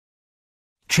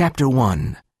Chapter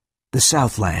 1. The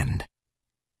Southland.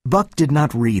 Buck did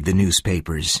not read the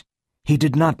newspapers. He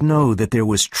did not know that there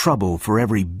was trouble for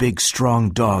every big, strong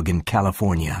dog in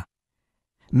California.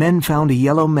 Men found a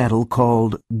yellow metal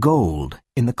called gold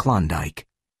in the Klondike.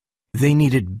 They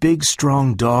needed big,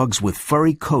 strong dogs with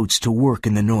furry coats to work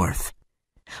in the north.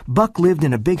 Buck lived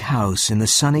in a big house in the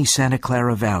sunny Santa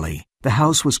Clara Valley. The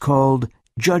house was called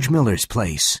Judge Miller's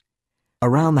place.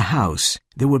 Around the house,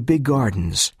 there were big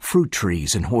gardens, fruit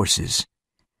trees, and horses.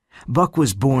 Buck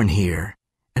was born here,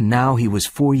 and now he was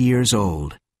 4 years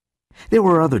old. There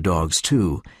were other dogs,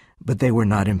 too, but they were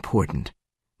not important.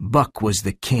 Buck was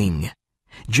the king.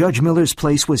 Judge Miller's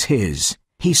place was his.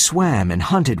 He swam and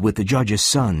hunted with the judge's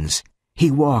sons.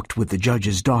 He walked with the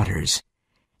judge's daughters.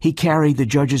 He carried the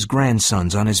judge's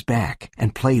grandsons on his back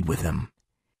and played with them.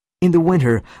 In the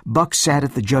winter, Buck sat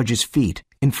at the judge's feet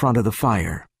in front of the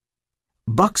fire.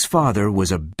 Buck's father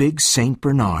was a big St.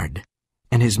 Bernard,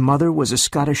 and his mother was a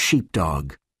Scottish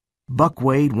sheepdog. Buck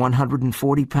weighed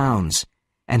 140 pounds,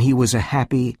 and he was a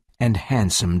happy and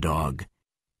handsome dog.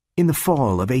 In the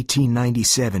fall of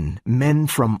 1897, men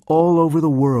from all over the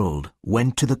world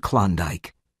went to the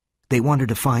Klondike. They wanted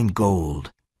to find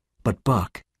gold, but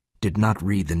Buck did not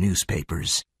read the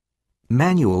newspapers.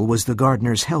 Manuel was the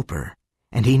gardener's helper,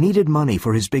 and he needed money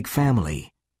for his big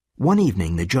family. One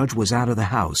evening the judge was out of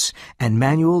the house, and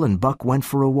Manuel and Buck went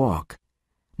for a walk.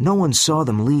 No one saw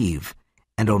them leave,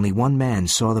 and only one man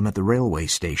saw them at the railway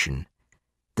station.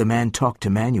 The man talked to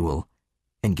Manuel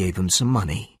and gave him some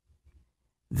money.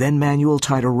 Then Manuel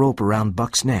tied a rope around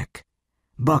Buck's neck.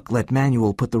 Buck let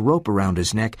Manuel put the rope around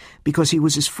his neck because he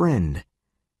was his friend.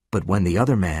 But when the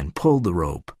other man pulled the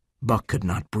rope, Buck could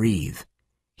not breathe.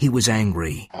 He was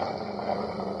angry,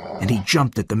 and he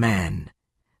jumped at the man.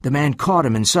 The man caught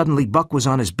him, and suddenly Buck was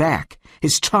on his back.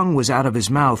 His tongue was out of his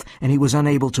mouth, and he was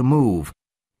unable to move.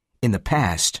 In the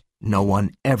past, no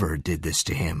one ever did this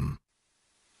to him.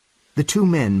 The two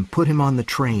men put him on the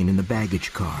train in the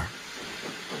baggage car.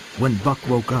 When Buck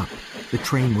woke up, the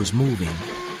train was moving.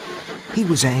 He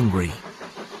was angry.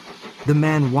 The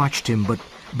man watched him, but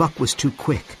Buck was too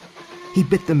quick. He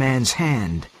bit the man's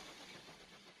hand.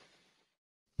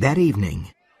 That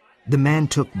evening, the man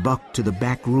took Buck to the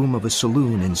back room of a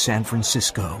saloon in San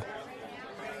Francisco.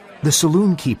 The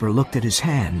saloon keeper looked at his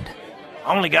hand.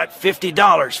 Only got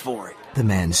 $50 for it, the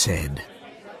man said.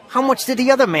 How much did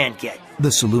the other man get?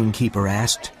 The saloon keeper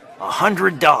asked.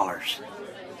 $100.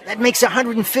 That makes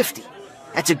 $150.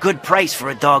 That's a good price for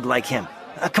a dog like him.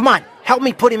 Come on, help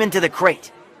me put him into the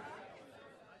crate.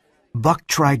 Buck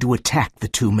tried to attack the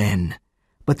two men,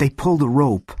 but they pulled the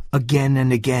rope again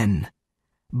and again.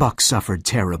 Buck suffered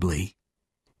terribly.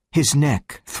 His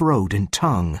neck, throat, and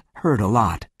tongue hurt a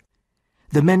lot.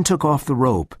 The men took off the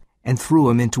rope and threw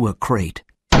him into a crate.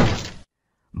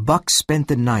 Buck spent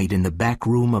the night in the back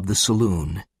room of the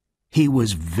saloon. He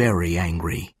was very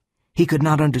angry. He could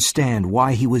not understand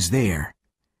why he was there.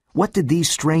 What did these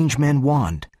strange men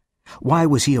want? Why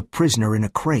was he a prisoner in a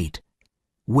crate?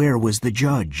 Where was the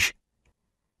judge?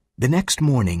 The next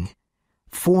morning,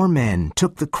 4 men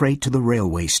took the crate to the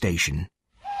railway station.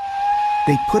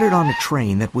 They put it on a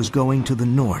train that was going to the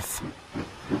north.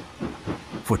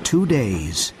 For 2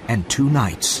 days and 2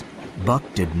 nights, Buck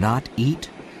did not eat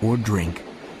or drink.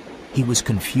 He was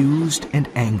confused and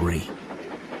angry.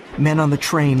 Men on the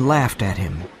train laughed at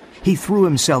him. He threw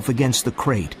himself against the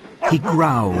crate. He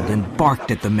growled and barked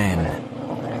at the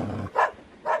men.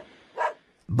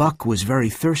 Buck was very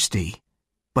thirsty,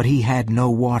 but he had no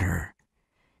water.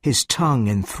 His tongue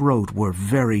and throat were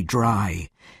very dry.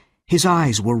 His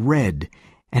eyes were red,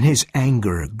 and his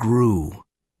anger grew.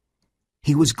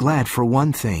 He was glad for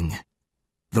one thing.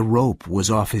 The rope was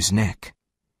off his neck.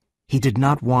 He did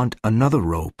not want another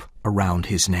rope around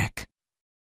his neck.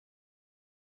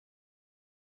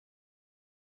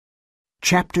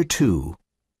 Chapter 2.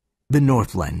 The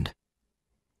Northland.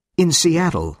 In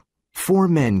Seattle, 4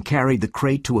 men carried the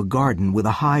crate to a garden with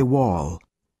a high wall.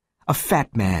 A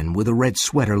fat man with a red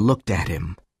sweater looked at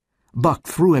him. Buck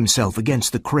threw himself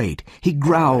against the crate. He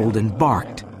growled and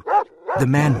barked. The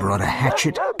man brought a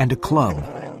hatchet and a club.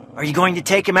 Are you going to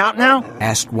take him out now?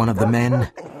 Asked one of the men.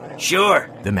 Sure,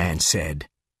 the man said.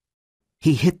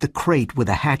 He hit the crate with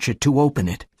a hatchet to open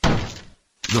it.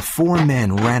 The 4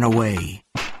 men ran away.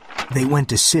 They went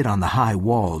to sit on the high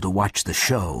wall to watch the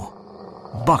show.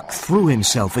 Buck threw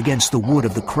himself against the wood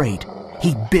of the crate.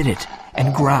 He bit it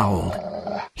and growled.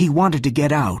 He wanted to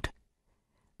get out.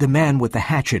 The man with the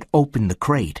hatchet opened the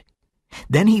crate.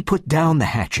 Then he put down the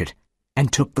hatchet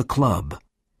and took the club.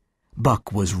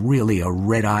 Buck was really a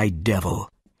red-eyed devil.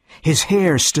 His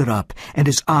hair stood up and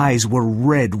his eyes were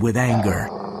red with anger.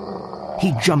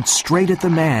 He jumped straight at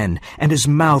the man, and his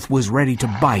mouth was ready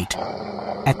to bite.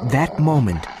 At that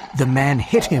moment, the man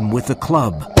hit him with the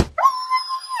club.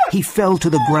 He fell to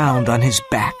the ground on his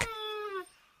back.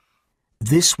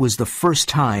 This was the first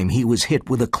time he was hit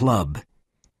with a club.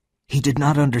 He did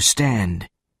not understand.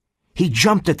 He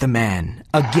jumped at the man,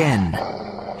 again.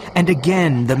 And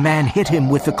again the man hit him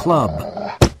with the club.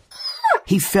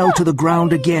 He fell to the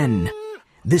ground again.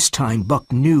 This time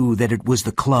Buck knew that it was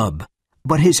the club,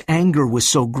 but his anger was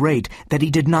so great that he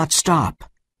did not stop.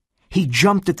 He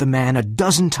jumped at the man a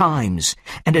dozen times,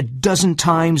 and a dozen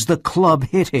times the club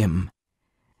hit him.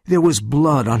 There was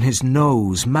blood on his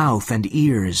nose, mouth, and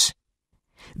ears.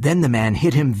 Then the man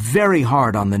hit him very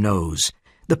hard on the nose.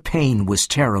 The pain was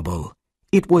terrible.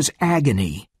 It was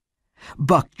agony.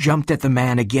 Buck jumped at the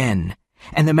man again,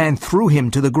 and the man threw him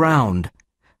to the ground.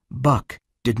 Buck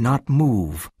did not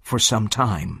move for some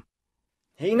time.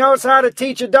 "He knows how to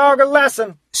teach a dog a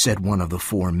lesson," said one of the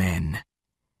four men.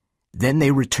 Then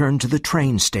they returned to the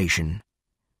train station.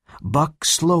 Buck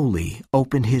slowly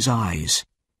opened his eyes.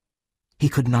 He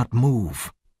could not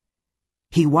move.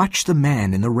 He watched the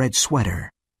man in the red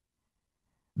sweater.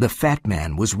 The fat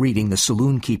man was reading the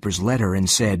saloon keeper's letter and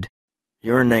said,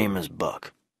 "Your name is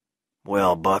Buck.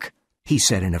 Well, Buck," he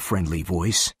said in a friendly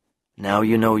voice, "now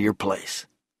you know your place.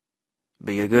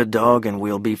 Be a good dog and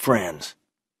we'll be friends.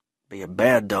 Be a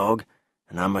bad dog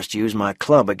and I must use my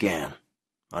club again.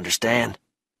 Understand?"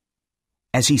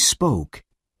 As he spoke,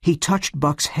 he touched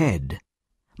Buck's head.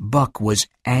 Buck was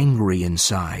angry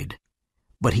inside,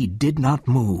 but he did not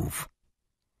move.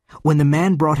 When the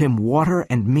man brought him water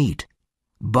and meat,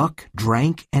 Buck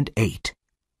drank and ate.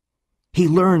 He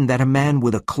learned that a man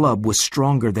with a club was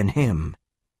stronger than him.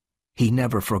 He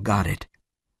never forgot it.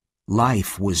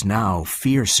 Life was now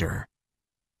fiercer.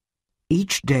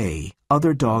 Each day,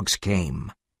 other dogs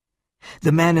came.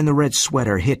 The man in the red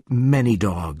sweater hit many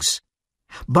dogs.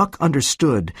 Buck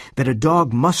understood that a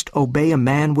dog must obey a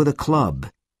man with a club.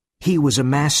 He was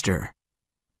a master.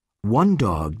 One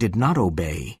dog did not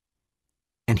obey,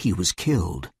 and he was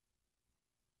killed.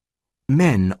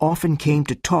 Men often came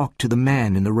to talk to the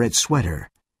man in the red sweater.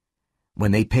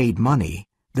 When they paid money,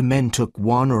 the men took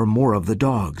one or more of the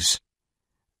dogs.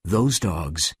 Those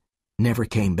dogs never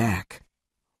came back.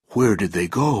 Where did they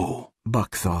go?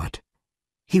 Buck thought.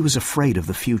 He was afraid of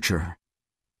the future.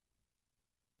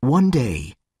 One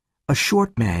day, a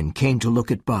short man came to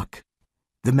look at Buck.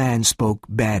 The man spoke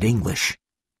bad English.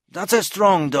 "That's a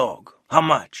strong dog. How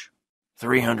much?"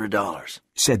 $300,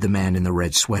 said the man in the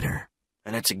red sweater.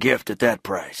 "And it's a gift at that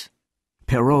price."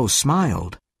 Perrault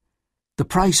smiled.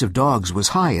 The price of dogs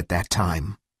was high at that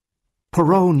time.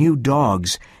 Perrault knew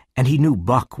dogs, and he knew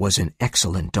Buck was an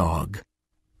excellent dog.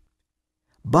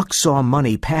 Buck saw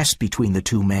money pass between the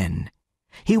two men.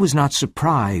 He was not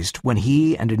surprised when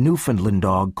he and a Newfoundland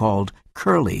dog called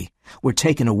Curly were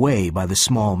taken away by the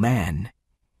small man.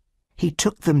 He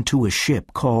took them to a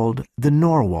ship called the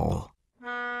Narwhal.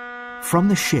 From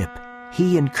the ship,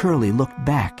 he and Curly looked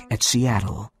back at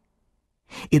Seattle.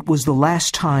 It was the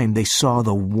last time they saw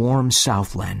the warm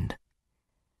Southland.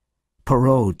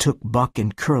 Perrault took Buck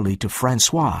and Curly to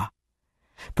Francois.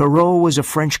 Perrault was a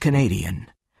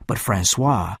French-Canadian, but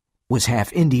Francois was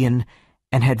half Indian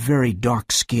and had very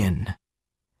dark skin.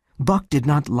 Buck did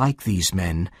not like these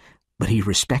men, but he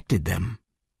respected them.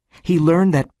 He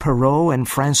learned that Perrault and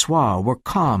Francois were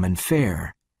calm and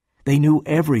fair. They knew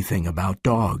everything about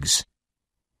dogs.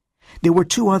 There were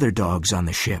two other dogs on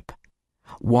the ship.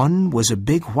 One was a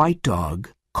big white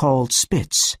dog called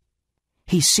Spitz.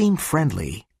 He seemed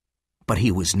friendly, but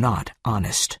he was not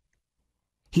honest.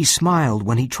 He smiled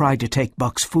when he tried to take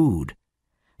Buck's food.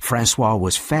 Francois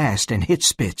was fast and hit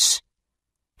Spitz.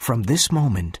 From this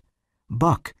moment,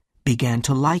 Buck began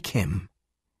to like him.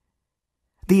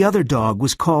 The other dog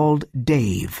was called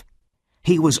Dave.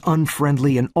 He was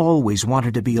unfriendly and always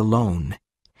wanted to be alone.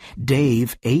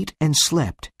 Dave ate and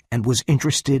slept and was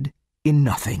interested in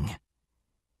nothing.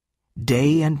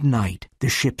 Day and night the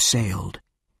ship sailed.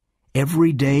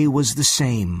 Every day was the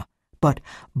same, but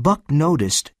Buck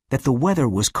noticed that the weather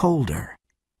was colder.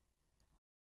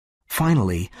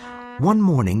 Finally, one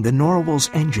morning the Narwhal's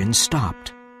engine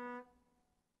stopped.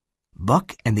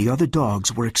 Buck and the other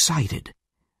dogs were excited.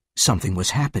 Something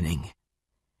was happening.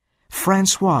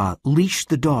 Francois leashed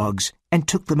the dogs and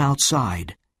took them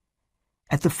outside.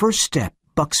 At the first step,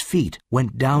 Buck's feet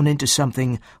went down into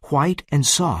something white and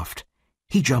soft.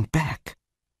 He jumped back.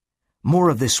 More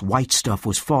of this white stuff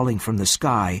was falling from the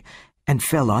sky and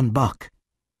fell on Buck.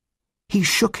 He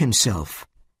shook himself,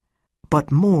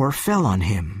 but more fell on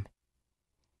him.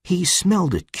 He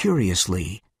smelled it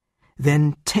curiously,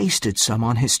 then tasted some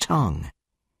on his tongue.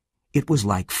 it was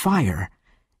like fire,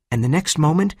 and the next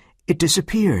moment it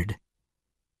disappeared.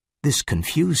 This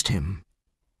confused him.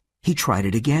 He tried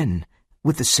it again,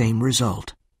 with the same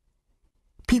result.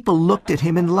 People looked at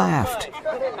him and laughed.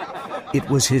 It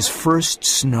was his first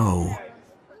snow.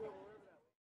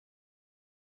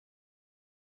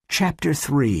 Chapter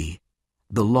 3.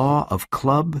 The Law of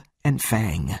Club and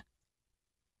Fang.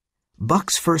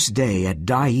 Buck's first day at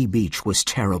Dyea Beach was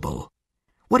terrible.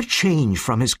 What a change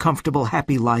from his comfortable,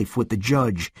 happy life with the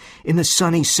judge in the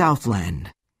sunny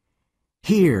Southland.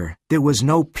 Here, there was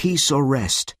no peace or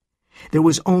rest. There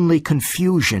was only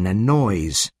confusion and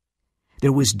noise.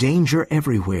 There was danger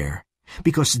everywhere,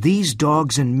 because these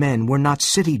dogs and men were not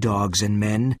city dogs and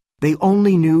men. They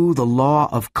only knew the law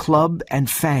of club and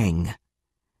fang.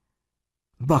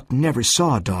 Buck never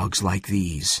saw dogs like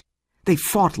these. They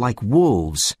fought like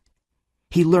wolves.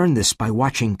 He learned this by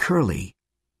watching Curly.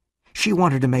 She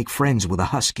wanted to make friends with a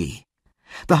husky.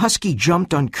 The husky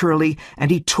jumped on Curly,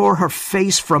 and he tore her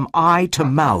face from eye to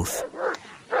mouth.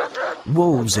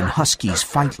 Wolves and huskies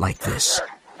fight like this.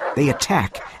 They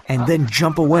attack and then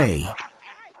jump away.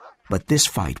 But this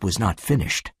fight was not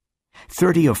finished.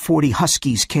 30 or 40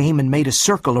 huskies came and made a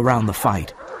circle around the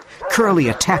fight. Curly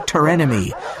attacked her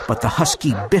enemy, but the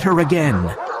husky bit her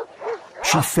again.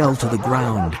 She fell to the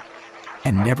ground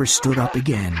and never stood up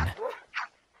again.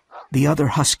 The other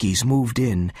huskies moved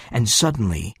in, and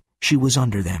suddenly she was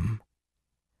under them.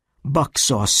 Buck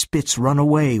saw Spitz run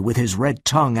away with his red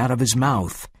tongue out of his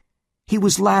mouth. He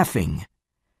was laughing.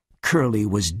 Curly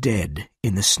was dead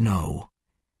in the snow.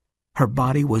 Her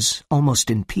body was almost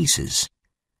in pieces.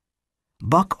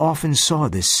 Buck often saw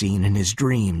this scene in his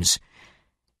dreams.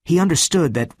 He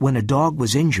understood that when a dog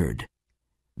was injured,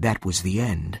 that was the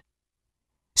end.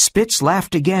 Spitz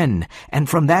laughed again, and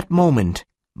from that moment,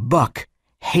 Buck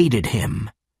hated him.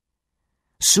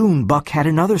 Soon Buck had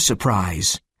another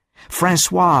surprise.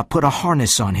 Francois put a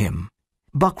harness on him.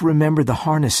 Buck remembered the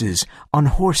harnesses on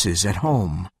horses at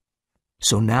home.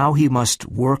 So now he must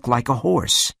work like a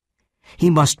horse. He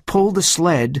must pull the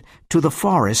sled to the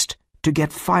forest to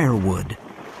get firewood.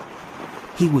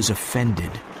 He was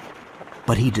offended,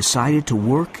 but he decided to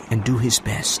work and do his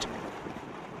best.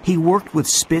 He worked with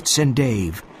Spitz and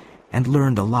Dave and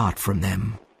learned a lot from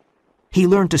them. He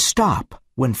learned to stop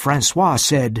when Francois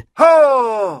said,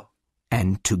 Ho!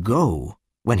 and to go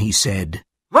when he said,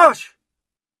 Mush!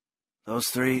 Those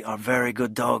three are very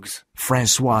good dogs,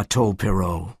 Francois told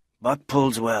Perrault. Buck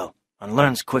pulls well and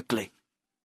learns quickly.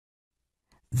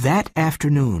 That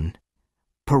afternoon,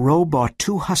 Perrault bought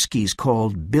 2 huskies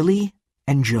called Billy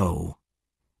and Joe.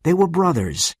 They were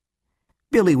brothers.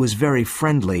 Billy was very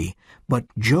friendly, but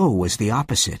Joe was the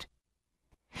opposite.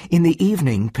 In the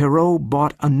evening, Perrault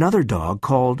bought another dog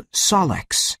called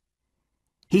Solex.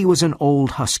 He was an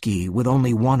old husky with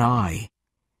only one eye.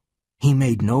 He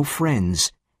made no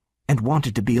friends and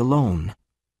wanted to be alone.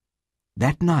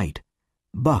 That night,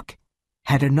 Buck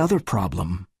had another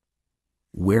problem.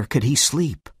 Where could he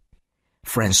sleep?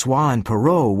 Francois and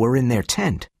Perrault were in their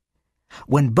tent.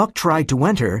 When Buck tried to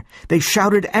enter, they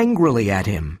shouted angrily at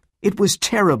him. It was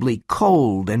terribly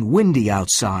cold and windy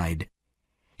outside.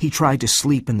 He tried to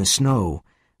sleep in the snow,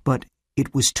 but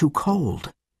it was too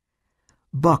cold.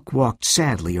 Buck walked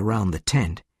sadly around the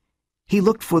tent. He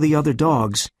looked for the other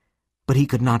dogs, but he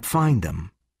could not find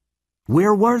them.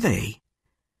 Where were they?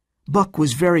 Buck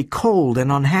was very cold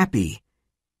and unhappy.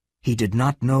 He did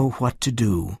not know what to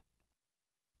do.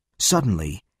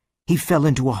 Suddenly, he fell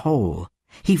into a hole.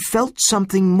 He felt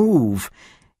something move,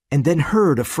 and then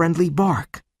heard a friendly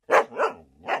bark.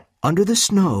 Under the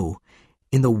snow,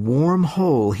 in the warm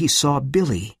hole, he saw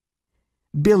Billy.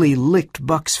 Billy licked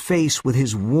Buck's face with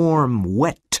his warm,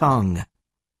 wet tongue.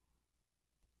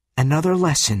 Another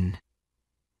lesson.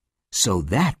 So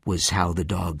that was how the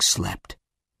dogs slept.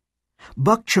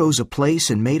 Buck chose a place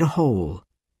and made a hole.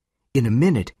 In a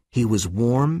minute, he was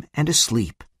warm and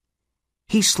asleep.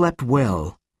 He slept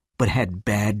well, but had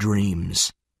bad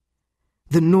dreams.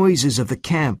 The noises of the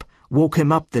camp woke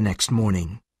him up the next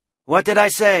morning. What did I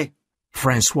say?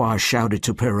 Francois shouted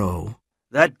to Perrault.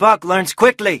 That Buck learns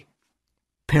quickly.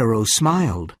 Perrault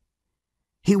smiled.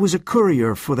 He was a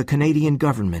courier for the Canadian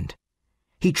government.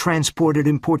 He transported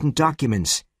important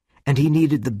documents, and he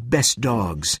needed the best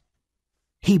dogs.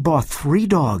 He bought 3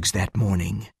 dogs that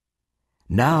morning.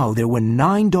 Now there were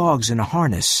 9 dogs in a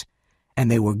harness, and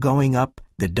they were going up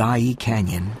the Dyea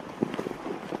Canyon.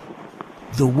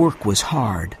 The work was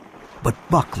hard, but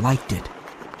Buck liked it.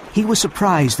 He was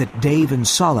surprised that Dave and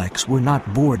Solex were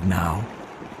not bored now.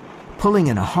 Pulling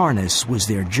in a harness was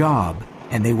their job,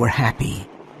 and they were happy.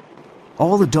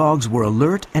 All the dogs were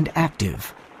alert and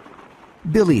active.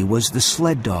 Billy was the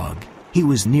sled dog. He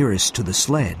was nearest to the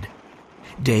sled.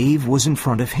 Dave was in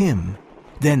front of him.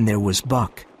 Then there was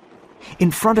Buck.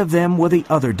 In front of them were the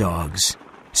other dogs.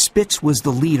 Spitz was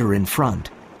the leader in front.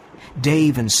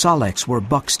 Dave and Sol-leks were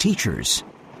Buck's teachers.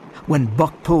 When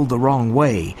Buck pulled the wrong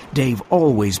way, Dave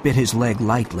always bit his leg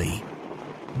lightly.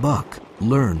 Buck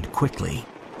learned quickly.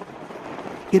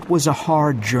 It was a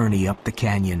hard journey up the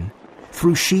canyon,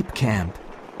 through sheep camp,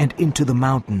 and into the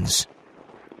mountains.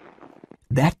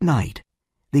 That night,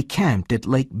 they camped at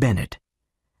Lake Bennett.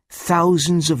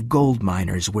 Thousands of gold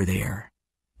miners were there.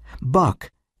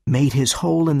 Buck made his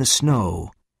hole in the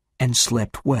snow and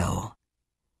slept well.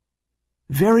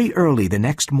 Very early the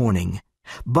next morning,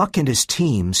 Buck and his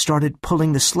team started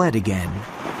pulling the sled again.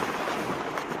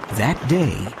 That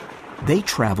day, they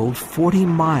traveled 40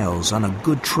 miles on a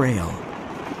good trail.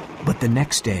 But the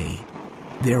next day,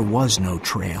 there was no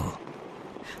trail.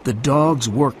 The dogs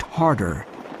worked harder,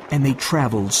 and they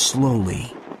traveled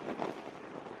slowly.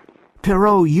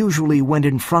 Perrault usually went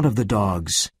in front of the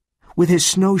dogs. With his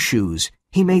snowshoes,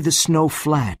 he made the snow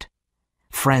flat.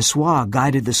 Francois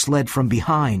guided the sled from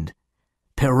behind.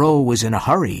 Perrault was in a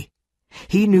hurry.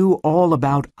 He knew all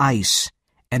about ice,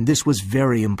 and this was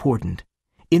very important.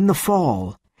 In the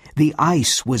fall, the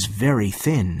ice was very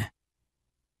thin.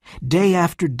 Day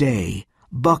after day,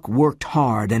 Buck worked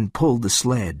hard and pulled the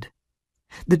sled.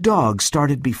 The dogs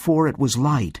started before it was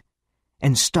light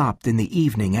and stopped in the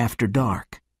evening after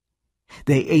dark.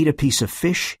 They ate a piece of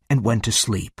fish and went to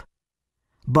sleep.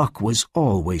 Buck was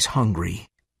always hungry.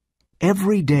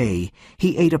 Every day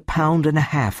he ate 1.5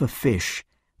 pounds of fish,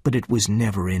 but it was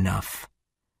never enough.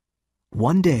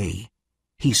 One day,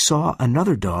 he saw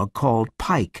another dog called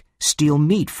Pike steal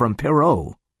meat from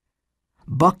Perrault.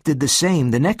 Buck did the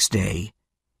same the next day,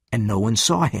 and no one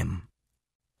saw him.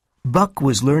 Buck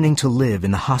was learning to live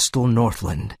in the hostile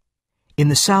Northland. In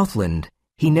the Southland,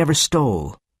 he never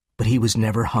stole, but he was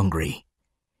never hungry.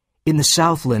 In the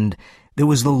Southland, there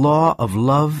was the law of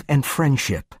love and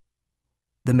friendship.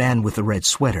 The man with the red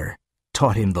sweater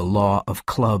taught him the law of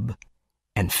club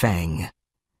and fang.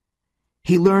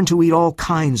 He learned to eat all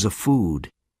kinds of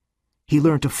food. He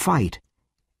learned to fight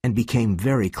and became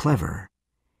very clever.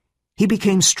 He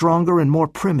became stronger and more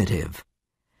primitive.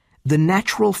 The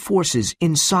natural forces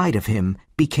inside of him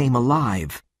became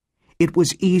alive. It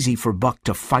was easy for Buck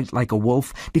to fight like a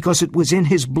wolf because it was in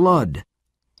his blood.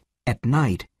 At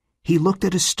night, he looked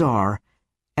at a star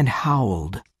and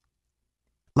howled.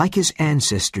 Like his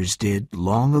ancestors did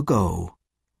long ago,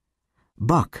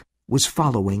 Buck was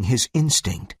following his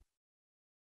instinct.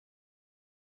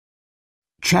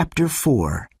 Chapter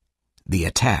 4. The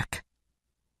Attack.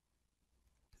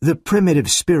 The primitive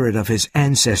spirit of his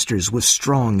ancestors was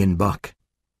strong in Buck,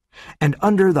 and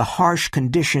under the harsh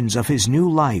conditions of his new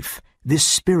life, this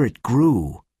spirit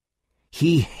grew.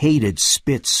 He hated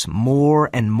Spitz more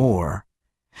and more,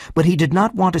 but he did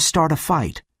not want to start a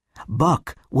fight.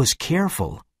 Buck was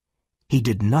careful. He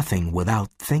did nothing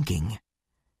without thinking.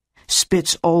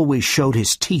 Spitz always showed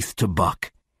his teeth to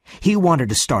Buck. He wanted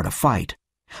to start a fight.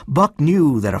 Buck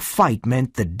knew that a fight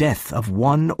meant the death of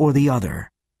one or the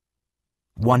other.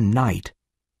 One night,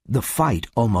 the fight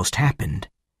almost happened.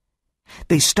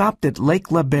 They stopped at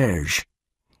Lake La Berge.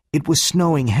 It was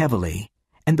snowing heavily,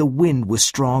 and the wind was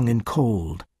strong and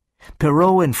cold.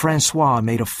 Perrault and Francois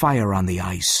made a fire on the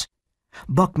ice.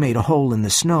 Buck made a hole in the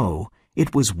snow.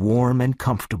 It was warm and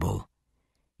comfortable.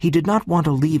 He did not want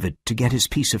to leave it to get his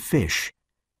piece of fish.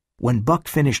 When Buck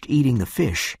finished eating the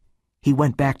fish, he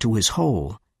went back to his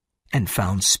hole and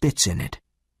found Spitz in it.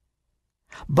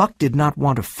 Buck did not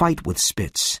want to fight with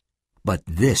Spitz, but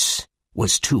this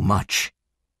was too much.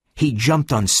 He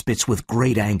jumped on Spitz with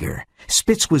great anger.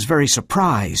 Spitz was very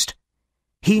surprised.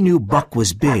 He knew Buck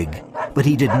was big, but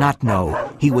he did not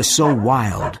know he was so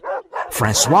wild.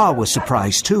 Francois was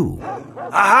surprised too.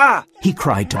 Aha! He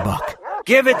cried to Buck.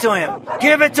 Give it to him!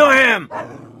 Give it to him!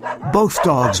 Both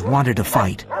dogs wanted to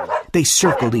fight. They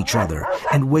circled each other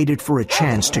and waited for a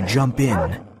chance to jump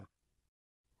in.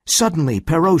 Suddenly,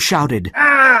 Perrault shouted,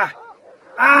 Ah!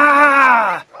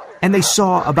 Ah! and they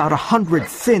saw about 100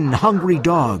 thin, hungry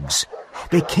dogs.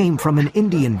 They came from an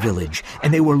Indian village,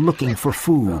 and they were looking for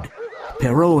food.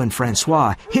 Perrault and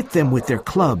Francois hit them with their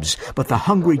clubs, but the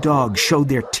hungry dogs showed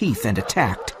their teeth and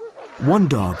attacked. One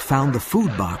dog found the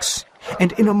food box,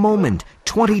 and in a moment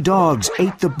 20 dogs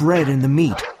ate the bread and the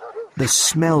meat. The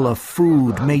smell of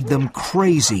food made them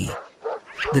crazy.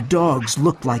 The dogs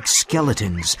looked like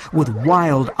skeletons with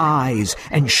wild eyes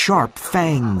and sharp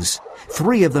fangs.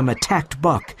 3 of them attacked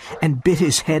Buck and bit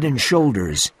his head and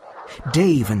shoulders.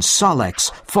 Dave and Sol-leks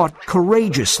fought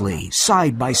courageously,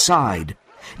 side by side.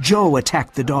 Joe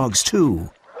attacked the dogs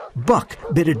too. Buck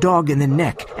bit a dog in the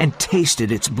neck and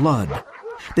tasted its blood.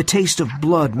 The taste of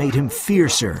blood made him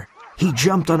fiercer. He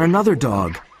jumped on another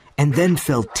dog and then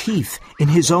felt teeth in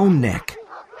his own neck.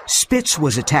 Spitz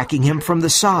was attacking him from the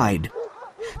side.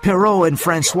 Perrault and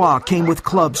Francois came with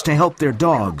clubs to help their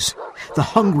dogs. The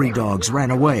hungry dogs ran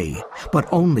away, but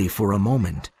only for a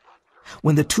moment.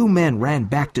 When the two men ran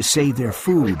back to save their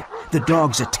food, the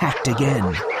dogs attacked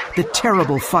again. The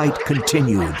terrible fight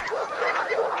continued.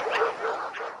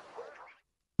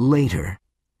 Later,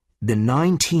 the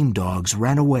 9 team dogs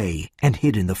ran away and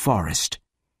hid in the forest.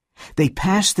 They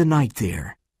passed the night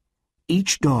there.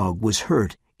 Each dog was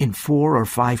hurt in 4 or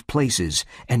 5 places,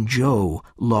 and Joe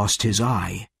lost his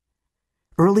eye.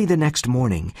 Early the next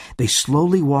morning, they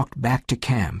slowly walked back to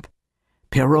camp.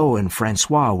 Perrault and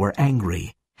Francois were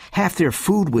angry. Half their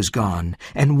food was gone,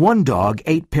 and one dog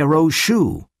ate Perrault's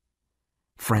shoe.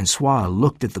 Francois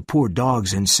looked at the poor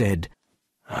dogs and said,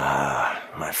 "Ah,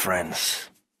 my friends,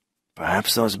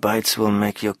 perhaps those bites will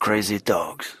make you crazy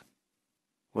dogs.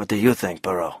 What do you think,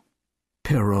 Perrault?"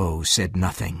 Perrault said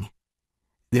nothing.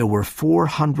 There were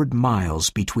 400 miles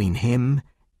between him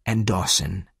and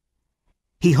Dawson.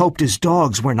 He hoped his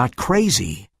dogs were not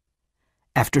crazy.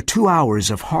 After 2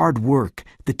 hours of hard work,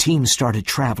 the team started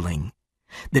traveling.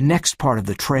 The next part of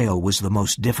the trail was the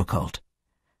most difficult.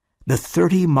 The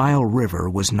 30-mile river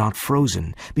was not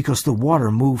frozen because the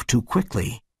water moved too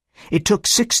quickly. It took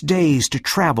 6 days to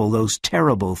travel those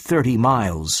terrible 30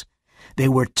 miles. They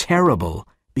were terrible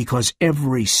because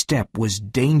every step was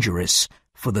dangerous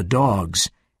for the dogs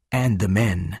and the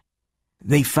men.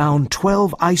 They found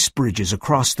 12 ice bridges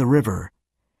across the river,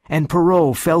 and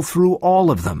Perrault fell through all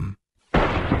of them.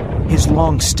 His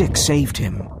long stick saved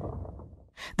him.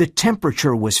 The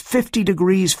temperature was 50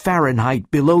 degrees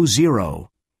Fahrenheit below zero.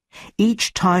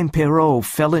 Each time Perrault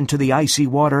fell into the icy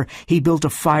water, he built a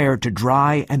fire to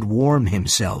dry and warm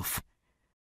himself.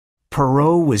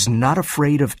 Perrault was not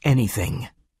afraid of anything.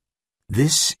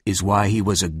 This is why he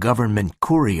was a government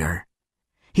courier.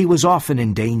 He was often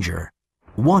in danger.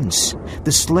 Once,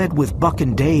 the sled with Buck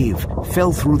and Dave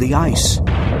fell through the ice.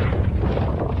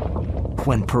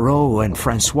 When Perrault and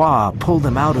Francois pulled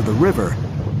them out of the river,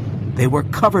 they were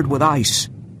covered with ice.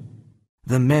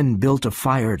 The men built a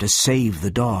fire to save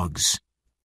the dogs.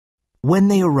 When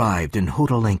they arrived in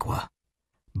Hootalinqua,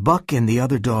 Buck and the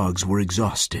other dogs were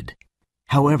exhausted.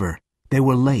 However, they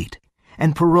were late,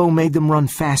 and Perrault made them run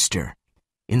faster.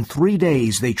 In 3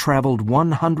 days they traveled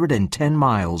 110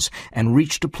 miles and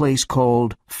reached a place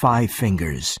called 5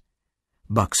 Fingers.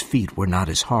 Buck's feet were not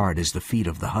as hard as the feet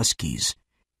of the Huskies.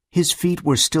 His feet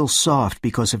were still soft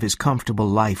because of his comfortable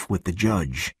life with the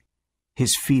judge.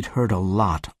 His feet hurt a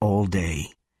lot all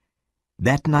day.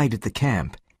 That night at the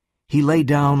camp, he lay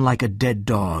down like a dead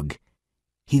dog.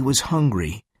 He was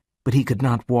hungry, but he could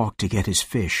not walk to get his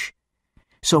fish.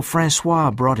 So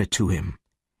Francois brought it to him.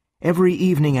 Every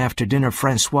evening after dinner,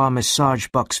 Francois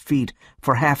massaged Buck's feet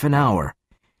for half an hour.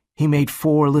 He made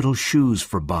 4 little shoes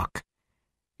for Buck.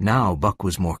 Now Buck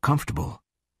was more comfortable.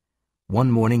 One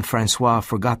morning Francois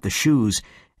forgot the shoes,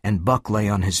 and Buck lay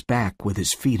on his back with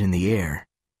his feet in the air.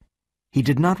 He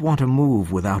did not want to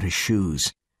move without his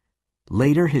shoes.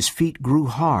 Later his feet grew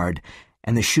hard,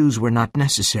 and the shoes were not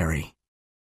necessary.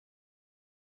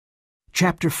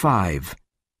 Chapter 5.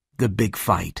 The Big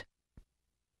Fight.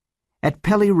 At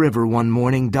Pelly River one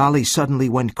morning, Dolly suddenly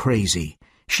went crazy.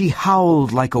 She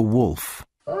howled like a wolf,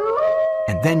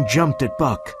 and then jumped at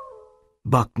Buck.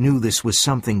 Buck knew this was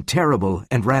something terrible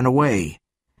and ran away.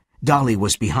 Dolly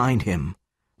was behind him.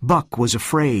 Buck was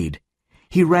afraid.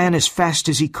 He ran as fast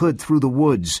as he could through the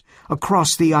woods,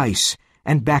 across the ice,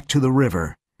 and back to the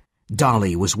river.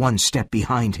 Dolly was 1 step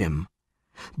behind him.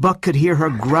 Buck could hear her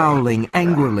growling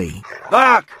angrily.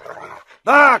 "Buck!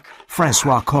 Buck!"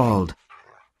 Francois called.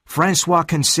 Francois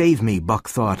can save me, Buck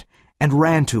thought, and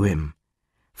ran to him.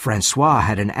 Francois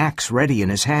had an axe ready in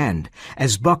his hand.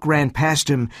 As Buck ran past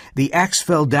him, the axe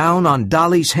fell down on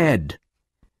Dolly's head.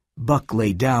 Buck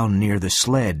lay down near the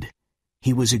sled.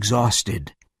 He was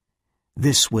exhausted.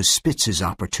 This was Spitz's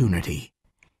opportunity.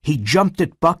 He jumped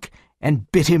at Buck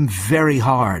and bit him very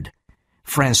hard.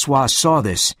 Francois saw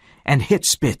this and hit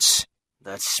Spitz.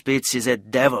 "That Spitz is a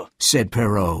devil," said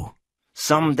Perrault.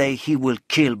 "Someday he will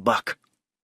kill Buck.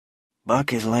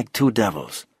 Buck is like 2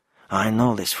 devils. I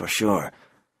know this for sure.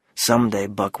 Someday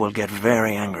Buck will get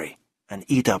very angry and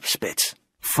eat up Spitz,"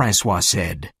 Francois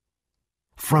said.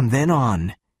 From then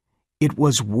on, it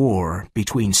was war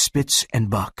between Spitz and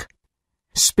Buck.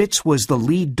 Spitz was the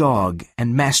lead dog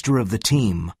and master of the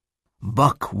team.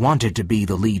 Buck wanted to be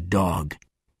the lead dog.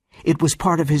 It was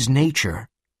part of his nature.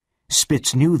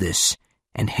 Spitz knew this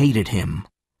and hated him.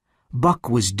 Buck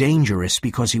was dangerous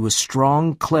because he was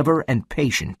strong, clever, and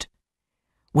patient.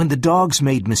 When the dogs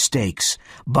made mistakes,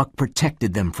 Buck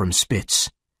protected them from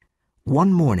Spitz.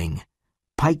 One morning,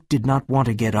 Pike did not want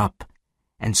to get up,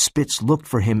 and Spitz looked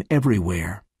for him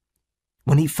everywhere.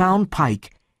 When he found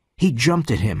Pike, he jumped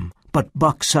at him, but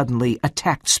Buck suddenly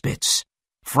attacked Spitz.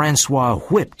 Francois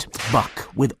whipped Buck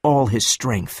with all his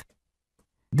strength.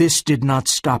 This did not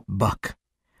stop Buck.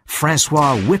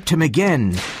 Francois whipped him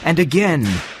again and again.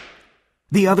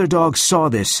 The other dogs saw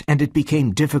this, and it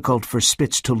became difficult for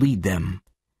Spitz to lead them.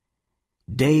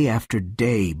 Day after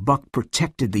day, Buck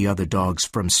protected the other dogs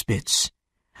from Spitz.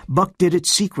 Buck did it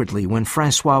secretly when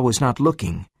Francois was not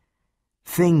looking.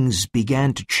 Things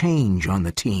began to change on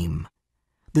the team.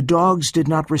 The dogs did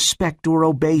not respect or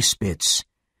obey Spitz.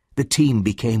 The team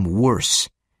became worse.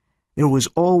 There was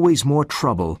always more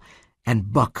trouble,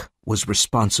 and Buck was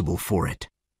responsible for it.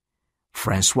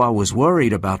 Francois was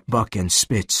worried about Buck and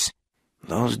Spitz.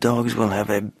 Those dogs will have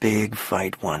a big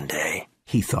fight one day,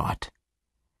 he thought.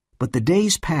 But the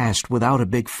days passed without a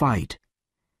big fight.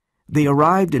 They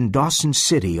arrived in Dawson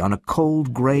City on a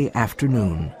cold, gray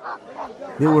afternoon.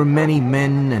 There were many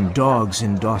men and dogs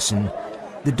in Dawson.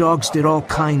 The dogs did all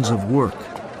kinds of work.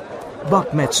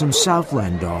 Buck met some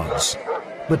Southland dogs,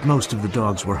 but most of the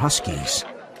dogs were Huskies.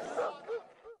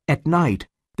 At night,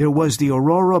 there was the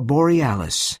aurora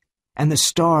borealis, and the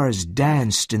stars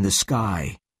danced in the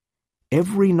sky.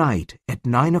 Every night at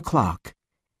 9 o'clock,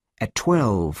 at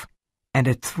 12, and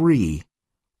at 3,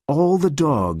 all the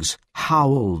dogs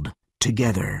howled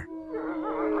together.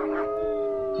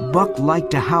 Buck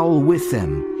liked to howl with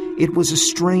them. It was a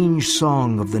strange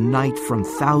song of the night from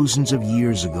thousands of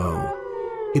years ago.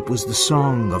 It was the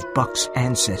song of Buck's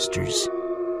ancestors.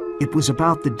 It was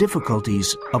about the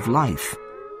difficulties of life.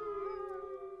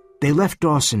 They left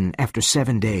Dawson after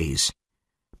 7 days.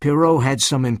 Perrault had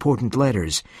some important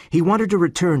letters. He wanted to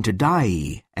return to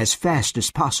Dyea as fast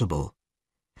as possible.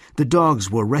 The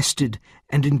dogs were rested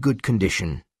and in good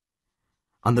condition.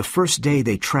 On the first day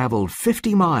they traveled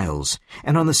 50 miles,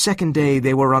 and on the second day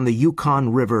they were on the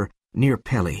Yukon River near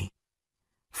Pelly.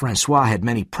 Francois had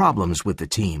many problems with the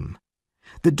team.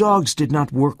 The dogs did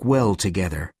not work well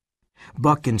together.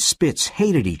 Buck and Spitz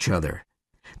hated each other.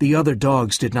 The other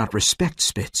dogs did not respect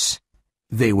Spitz.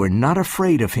 They were not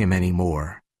afraid of him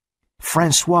anymore.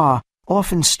 Francois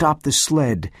often stopped the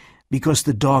sled because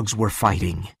the dogs were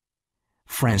fighting.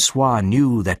 Francois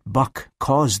knew that Buck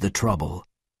caused the trouble.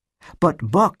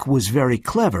 But Buck was very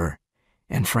clever,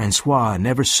 and Francois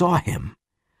never saw him.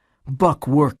 Buck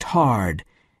worked hard,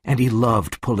 and he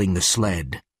loved pulling the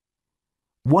sled.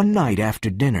 One night after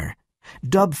dinner,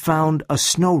 Dub found a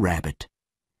snow rabbit.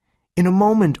 In a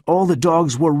moment, all the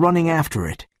dogs were running after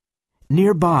it.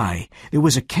 Nearby, there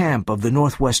was a camp of the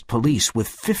Northwest Police with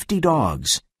 50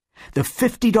 dogs. The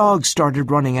 50 dogs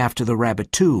started running after the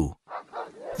rabbit, too.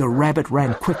 The rabbit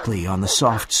ran quickly on the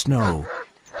soft snow,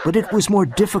 but it was more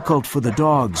difficult for the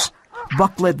dogs.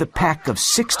 Buck led the pack of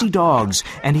 60 dogs,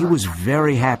 and he was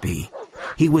very happy.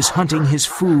 He was hunting his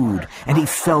food, and he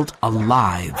felt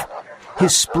alive.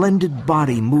 His splendid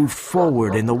body moved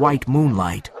forward in the white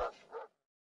moonlight.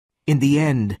 In the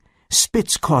end,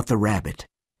 Spitz caught the rabbit.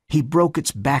 He broke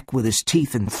its back with his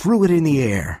teeth and threw it in the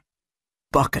air.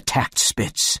 Buck attacked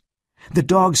Spitz. The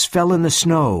dogs fell in the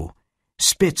snow.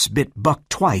 Spitz bit Buck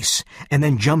twice and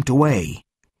then jumped away.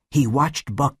 He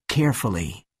watched Buck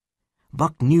carefully.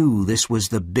 Buck knew this was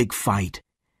the big fight.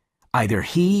 Either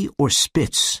he or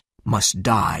Spitz must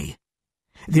die.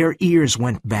 Their ears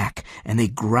went back, and they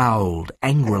growled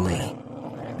angrily.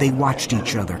 They watched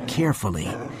each other carefully,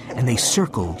 and they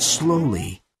circled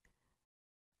slowly.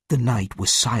 The night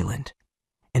was silent,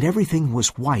 and everything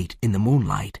was white in the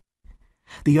moonlight.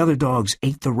 The other dogs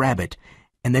ate the rabbit,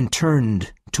 and then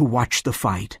turned to watch the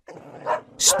fight.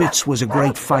 Spitz was a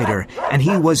great fighter, and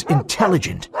he was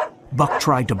intelligent. Buck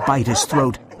tried to bite his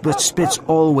throat, but Spitz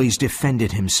always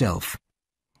defended himself.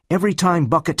 Every time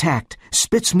Buck attacked,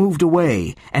 Spitz moved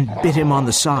away and bit him on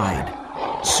the side.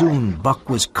 Soon Buck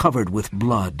was covered with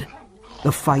blood.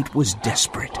 The fight was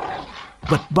desperate.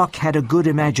 But Buck had a good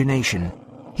imagination.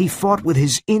 He fought with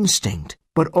his instinct,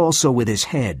 but also with his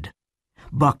head.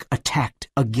 Buck attacked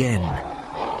again.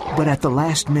 But at the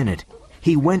last minute,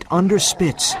 he went under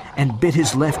Spitz and bit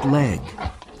his left leg.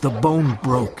 The bone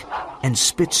broke, and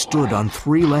Spitz stood on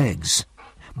 3 legs.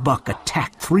 Buck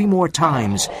attacked 3 more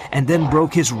times and then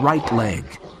broke his right leg.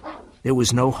 There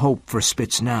was no hope for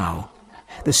Spitz now.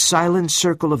 The silent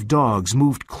circle of dogs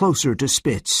moved closer to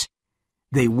Spitz.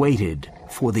 They waited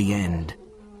for the end.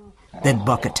 Then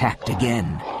Buck attacked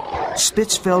again.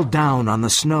 Spitz fell down on the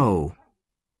snow.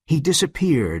 He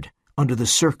disappeared under the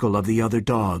circle of the other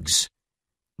dogs.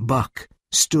 Buck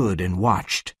stood and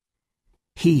watched.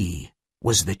 He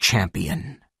was the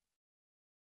champion.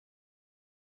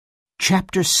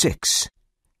 Chapter 6.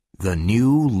 The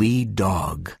New Lead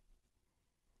Dog.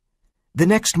 The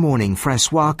next morning,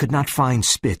 Francois could not find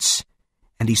Spitz,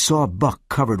 and he saw Buck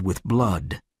covered with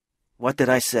blood. "What did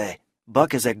I say?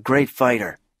 Buck is a great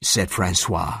fighter," said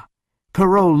Francois.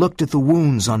 Perrault looked at the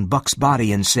wounds on Buck's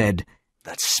body and said,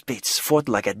 "That Spitz fought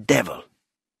like a devil,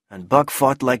 and Buck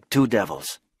fought like two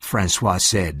devils." Francois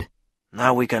said,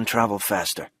 "Now we can travel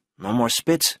faster. No more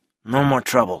Spitz, no more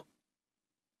trouble."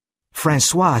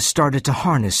 Francois started to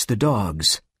harness the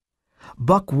dogs.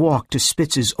 Buck walked to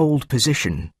Spitz's old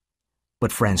position,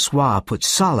 but Francois put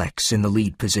Sol-leks in the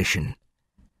lead position.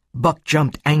 Buck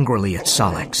jumped angrily at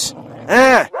Sol-leks.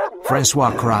 "Eh!"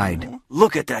 Francois cried.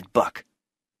 "Look at that Buck.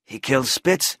 He killed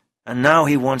Spitz, and now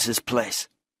he wants his place.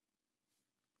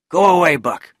 Go away,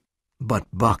 Buck." But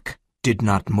Buck did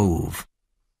not move.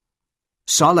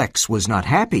 Sol-leks was not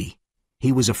happy.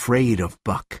 He was afraid of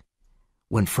Buck.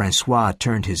 When Francois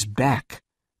turned his back,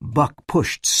 Buck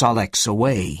pushed Sol-leks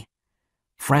away.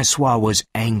 Francois was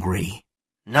angry.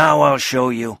 "Now I'll show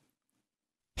you."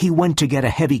 He went to get a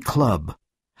heavy club.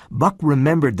 Buck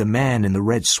remembered the man in the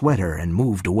red sweater and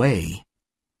moved away.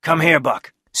 "Come here,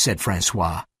 Buck," said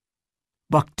Francois.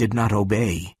 Buck did not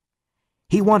obey.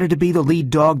 He wanted to be the lead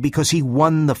dog because he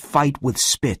won the fight with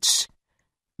Spitz.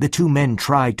 The two men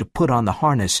tried to put on the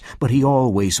harness, but he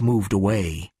always moved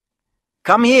away.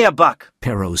 "Come here, Buck,"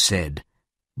 Perrault said,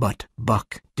 but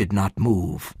Buck did not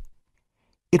move.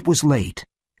 It was late.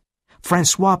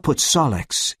 Francois put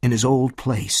Sol-leks in his old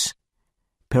place.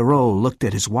 Perrault looked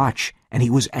at his watch, and he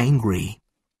was angry.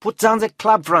 "Put down the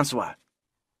club, Francois."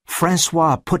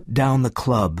 Francois put down the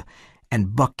club,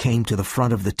 and Buck came to the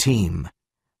front of the team.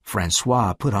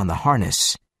 Francois put on the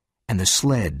harness, and the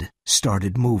sled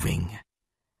started moving.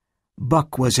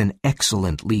 Buck was an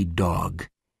excellent lead dog.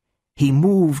 He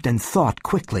moved and thought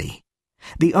quickly.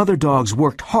 The other dogs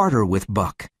worked harder with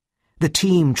Buck. The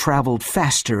team traveled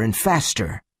faster and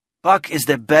faster. "Buck is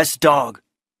the best dog,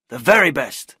 the very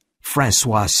best,"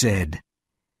 Francois said.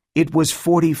 It was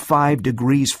 45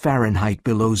 degrees Fahrenheit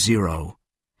below zero.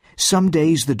 Some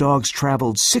days the dogs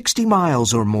traveled 60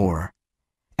 miles or more.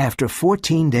 After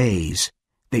 14 days,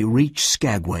 they reached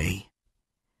Skagway.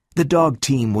 The dog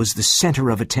team was the center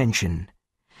of attention.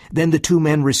 Then the two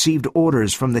men received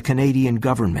orders from the Canadian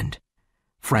government.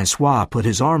 Francois put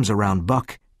his arms around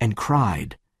Buck and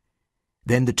cried.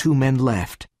 Then the two men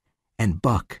left, and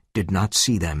Buck did not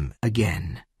see them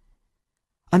again.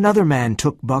 Another man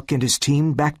took Buck and his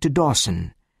team back to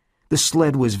Dawson. The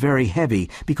sled was very heavy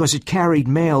because it carried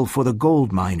mail for the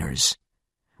gold miners.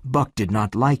 Buck did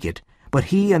not like it, but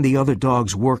he and the other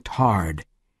dogs worked hard.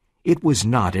 It was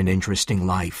not an interesting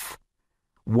life.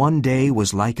 One day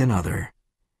was like another.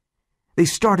 They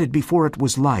started before it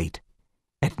was light.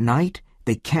 At night,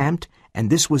 they camped, and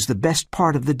this was the best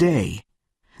part of the day.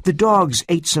 The dogs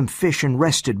ate some fish and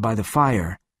rested by the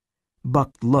fire.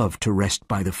 Buck loved to rest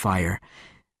by the fire.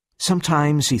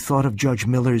 Sometimes he thought of Judge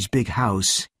Miller's big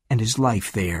house and his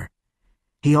life there.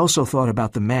 He also thought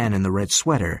about the man in the red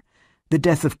sweater, the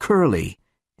death of Curly,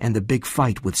 and the big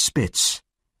fight with Spitz.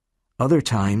 Other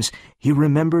times he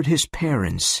remembered his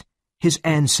parents, his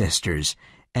ancestors,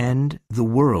 and the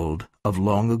world of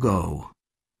long ago.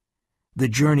 The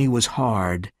journey was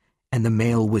hard, and the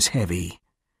mail was heavy.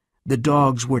 The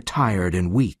dogs were tired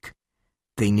and weak.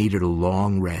 They needed a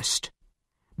long rest.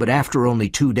 But after only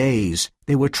 2 days,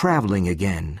 they were traveling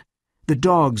again. The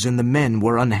dogs and the men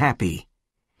were unhappy.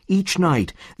 Each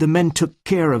night, the men took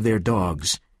care of their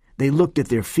dogs. They looked at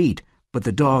their feet, but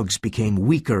the dogs became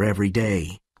weaker every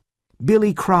day.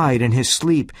 Billy cried in his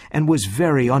sleep and was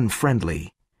very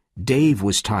unfriendly. Dave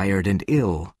was tired and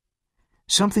ill.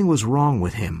 Something was wrong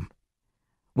with him.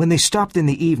 When they stopped in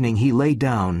the evening, he lay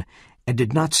down and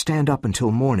did not stand up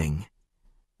until morning.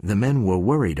 The men were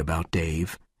worried about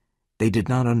Dave. They did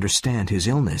not understand his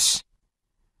illness.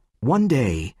 One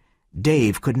day,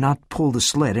 Dave could not pull the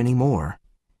sled any more.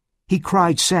 He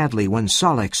cried sadly when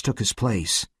Sol-leks took his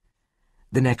place.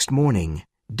 The next morning,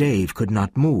 Dave could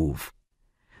not move.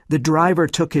 The driver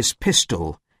took his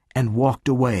pistol and walked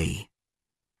away.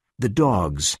 The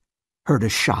dogs heard a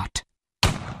shot.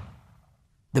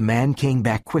 The man came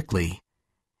back quickly,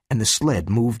 and the sled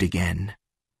moved again.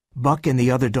 Buck and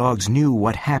the other dogs knew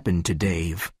what happened to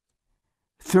Dave.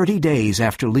 30 days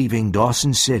after leaving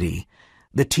Dawson City,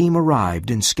 the team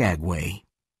arrived in Skagway.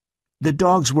 The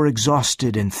dogs were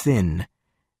exhausted and thin.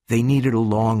 They needed a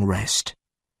long rest.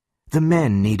 The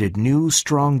men needed new,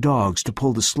 strong dogs to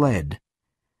pull the sled.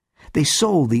 They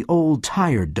sold the old,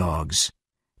 tired dogs.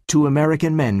 two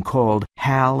American men called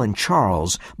Hal and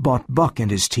Charles bought Buck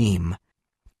and his team.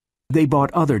 They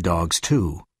bought other dogs,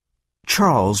 too.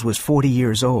 Charles was 40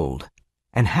 years old,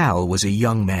 and Hal was a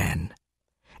young man.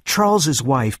 Charles's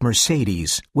wife,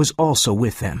 Mercedes, was also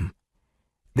with them.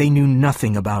 They knew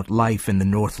nothing about life in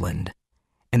the Northland,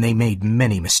 and they made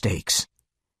many mistakes.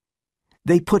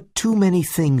 They put too many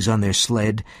things on their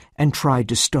sled and tried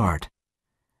to start.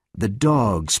 The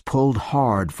dogs pulled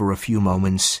hard for a few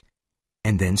moments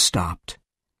and then stopped.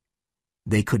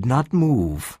 They could not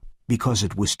move because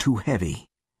it was too heavy.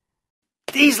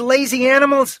 "These lazy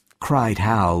animals!" cried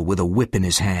Hal with a whip in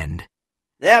his hand.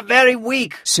 "They're very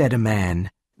weak," said a man.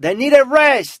 "They need a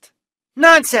rest."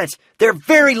 "Nonsense! They're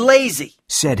very lazy,"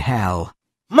 said Hal.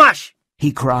 "Mush!"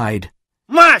 he cried.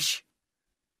 "Mush!"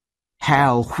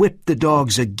 Hal whipped the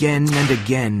dogs again and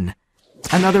again.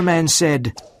 Another man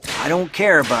said, "I don't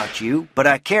care about you, but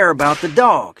I care about the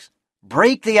dogs.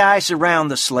 Break the ice around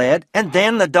the sled, and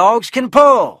then the dogs can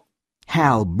pull."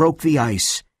 Hal broke the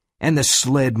ice, and the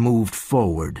sled moved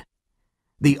forward.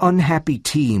 The unhappy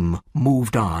team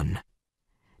moved on.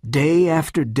 Day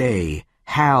after day,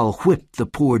 Hal whipped the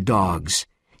poor dogs.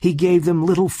 He gave them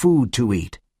little food to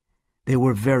eat. They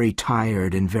were very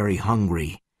tired and very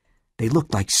hungry. They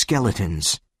looked like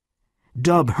skeletons.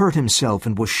 Dub hurt himself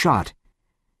and was shot.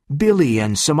 Billy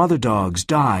and some other dogs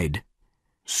died.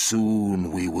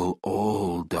 Soon we will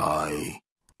all die,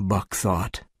 Buck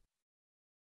thought.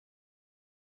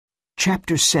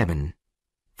 Chapter 7.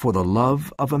 For the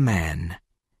Love of a Man.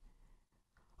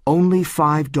 Only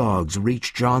 5 dogs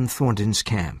reached John Thornton's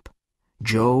camp: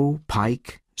 Joe,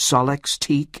 Pike, Sol-leks,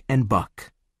 Teek, and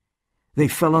Buck. They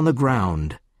fell on the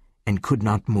ground and could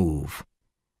not move.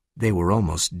 They were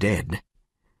almost dead.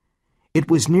 It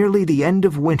was nearly the end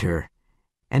of winter,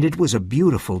 and it was a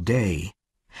beautiful day.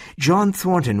 John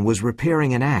Thornton was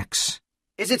repairing an axe.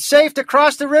 "Is it safe to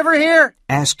cross the river here?"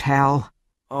 asked Hal.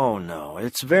 "Oh, no,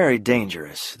 it's very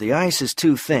dangerous. The ice is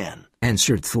too thin,"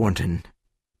 answered Thornton.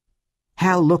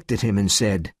 Hal looked at him and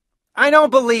said, "I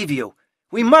don't believe you.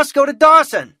 We must go to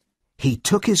Dawson." He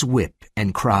took his whip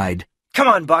and cried, "Come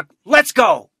on, Buck, let's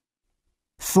go."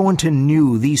 Thornton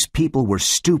knew these people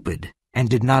were stupid and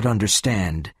did not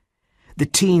understand.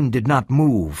 The team did not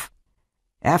move.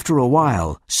 After a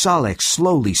while, Sol-leks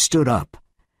slowly stood up.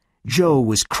 Joe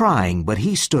was crying, but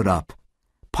he stood up.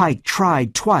 Pike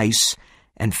tried twice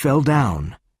and fell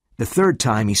down. The third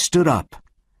time he stood up.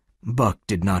 Buck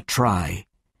did not try.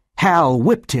 Hal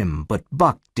whipped him, but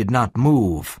Buck did not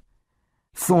move.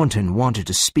 Thornton wanted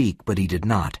to speak, but he did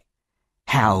not.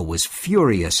 Hal was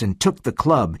furious and took the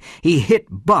club. He hit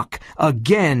Buck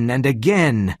again and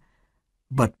again.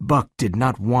 But Buck did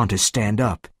not want to stand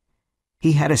up.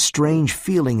 He had a strange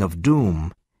feeling of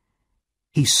doom.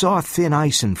 He saw thin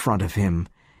ice in front of him.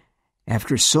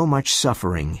 After so much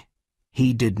suffering,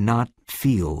 he did not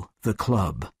feel the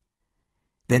club.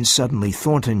 Then suddenly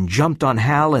Thornton jumped on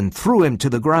Hal and threw him to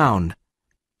the ground.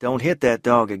 "Don't hit that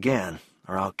dog again,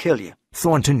 or I'll kill you,"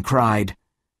 Thornton cried.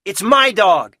 "It's my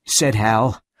dog," said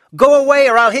Hal. "Go away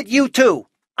or I'll hit you too.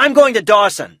 I'm going to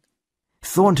Dawson."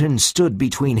 Thornton stood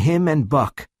between him and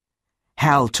Buck.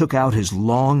 Hal took out his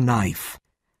long knife.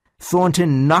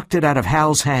 Thornton knocked it out of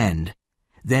Hal's hand.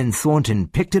 Then Thornton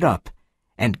picked it up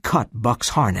and cut Buck's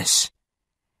harness.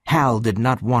 Hal did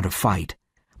not want to fight.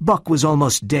 Buck was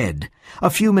almost dead.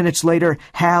 A few minutes later,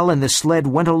 Hal and the sled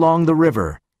went along the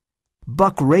river.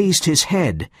 Buck raised his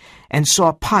head and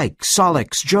saw Pike,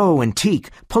 Sol-leks, Joe, and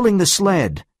Teek pulling the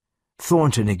sled.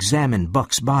 Thornton examined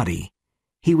Buck's body.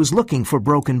 He was looking for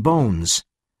broken bones.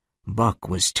 Buck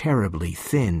was terribly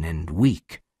thin and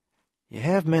weak. "You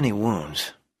have many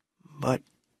wounds, but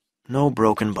no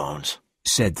broken bones,"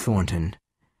 said Thornton.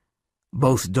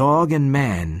 Both dog and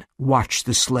man watched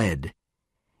the sled.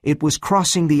 It was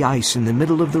crossing the ice in the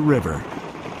middle of the river.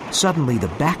 Suddenly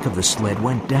the back of the sled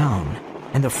went down,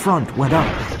 and the front went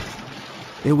up.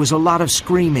 There was a lot of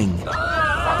screaming.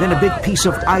 Then a big piece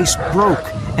of ice broke,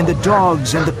 and the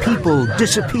dogs and the people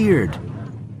disappeared.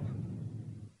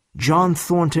 John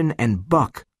Thornton and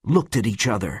Buck looked at each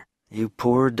other. "You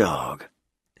poor dog,"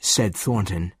 said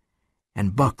Thornton,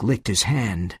 and Buck licked his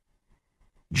hand.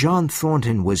 John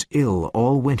Thornton was ill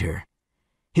all winter.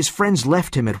 His friends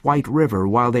left him at White River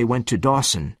while they went to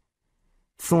Dawson.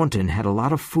 Thornton had a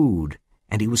lot of food,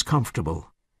 and he was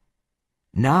comfortable.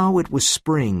 Now it was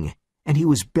spring, and he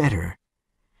was better.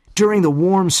 During the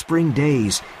warm spring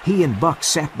days, he and Buck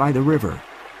sat by the river.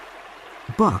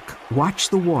 Buck watched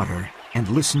the water and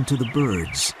listened to the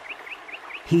birds.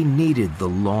 He needed the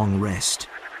long rest.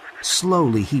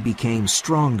 Slowly he became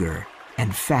stronger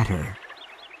and fatter.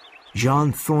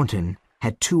 John Thornton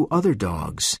had 2 other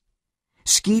dogs.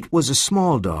 Skeet was a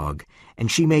small dog,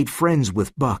 and she made friends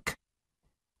with Buck.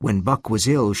 When Buck was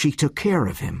ill, she took care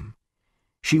of him.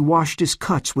 She washed his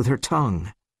cuts with her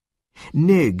tongue.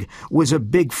 Nig was a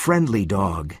big, friendly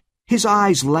dog. His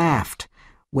eyes laughed.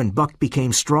 When Buck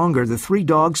became stronger, the three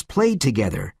dogs played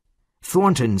together.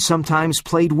 Thornton sometimes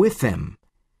played with them.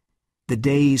 The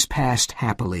days passed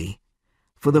happily.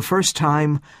 For the first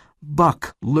time,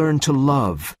 Buck learned to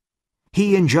love.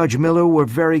 He and Judge Miller were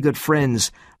very good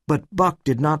friends, but Buck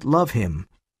did not love him.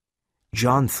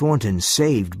 John Thornton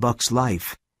saved Buck's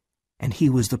life, and he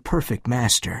was the perfect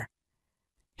master.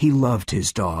 He loved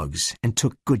his dogs and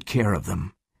took good care of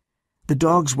them. The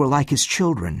dogs were like his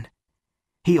children.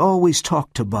 He always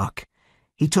talked to Buck.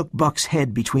 He took Buck's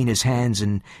head between his hands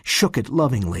and shook it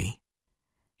lovingly.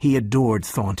 He adored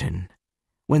Thornton.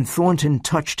 When Thornton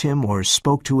touched him or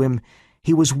spoke to him,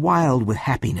 he was wild with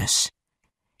happiness.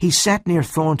 He sat near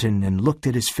Thornton and looked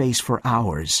at his face for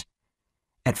hours.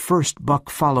 At first, Buck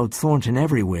followed Thornton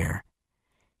everywhere.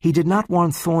 He did not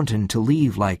want Thornton to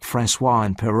leave like Francois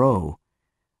and Perrault.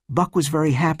 Buck was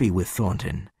very happy with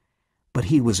Thornton, but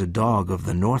he was a dog of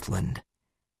the Northland.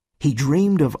 He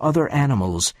dreamed of other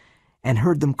animals and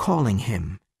heard them calling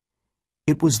him.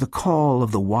 It was the call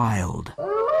of the wild.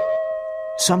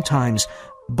 Sometimes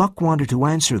Buck wanted to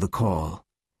answer the call.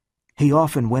 He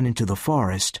often went into the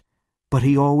forest, but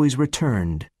he always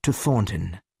returned to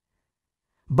Thornton.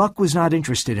 Buck was not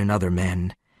interested in other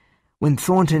men. When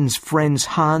Thornton's friends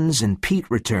Hans and Pete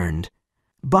returned,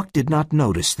 Buck did not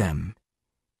notice them.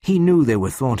 He knew they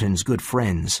were Thornton's good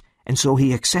friends, and so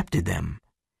he accepted them.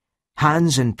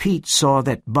 Hans and Pete saw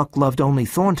that Buck loved only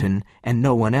Thornton and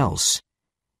no one else.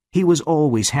 He was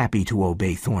always happy to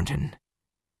obey Thornton.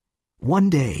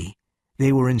 One day,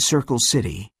 they were in Circle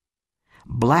City.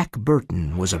 Black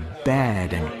Burton was a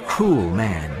bad and cruel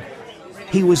man.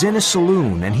 He was in a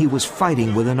saloon and he was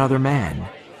fighting with another man.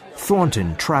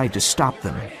 Thornton tried to stop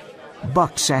them.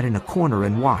 Buck sat in a corner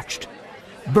and watched.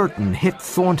 Burton hit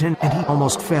Thornton and he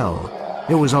almost fell.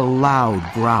 There was a loud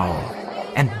growl,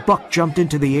 and Buck jumped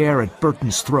into the air at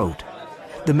Burton's throat.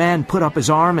 The man put up his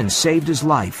arm and saved his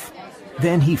life.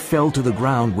 Then he fell to the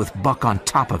ground with Buck on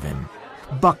top of him.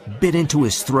 Buck bit into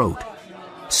his throat.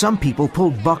 Some people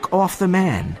pulled Buck off the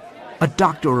man. A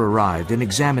doctor arrived and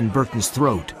examined Burton's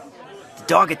throat. The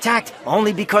dog attacked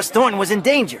only because Thornton was in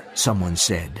danger, someone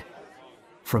said.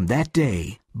 From that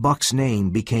day, Buck's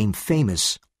name became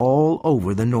famous all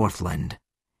over the Northland.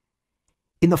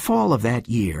 In the fall of that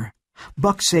year,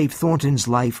 Buck saved Thornton's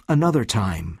life another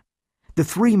time. The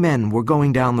three men were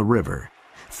going down the river.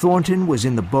 Thornton was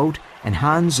in the boat, and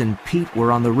Hans and Pete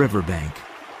were on the riverbank.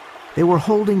 They were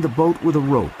holding the boat with a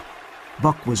rope.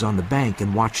 Buck was on the bank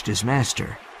and watched his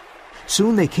master.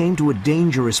 Soon they came to a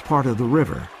dangerous part of the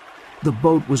river. The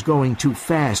boat was going too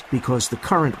fast because the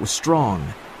current was strong.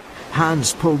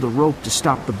 Hans pulled the rope to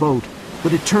stop the boat,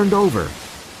 but it turned over.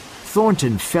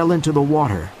 Thornton fell into the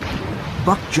water.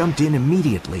 Buck jumped in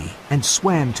immediately and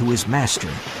swam to his master.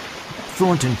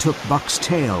 Thornton took Buck's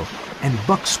tail, and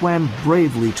Buck swam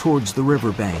bravely towards the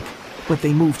riverbank, but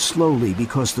they moved slowly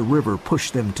because the river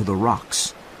pushed them to the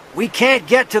rocks. "We can't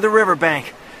get to the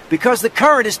riverbank because the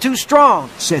current is too strong,"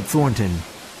 said Thornton.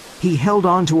 He held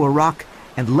on to a rock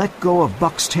and let go of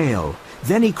Buck's tail.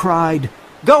 Then he cried,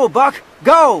 "Go, Buck,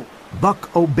 go!"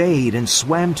 Buck obeyed and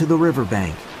swam to the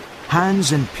riverbank.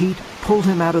 Hans and Pete pulled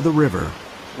him out of the river.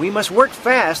 "We must work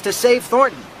fast to save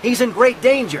Thornton. He's in great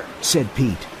danger," said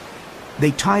Pete.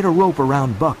 They tied a rope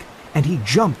around Buck, and he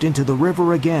jumped into the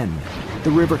river again.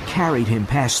 The river carried him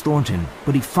past Thornton,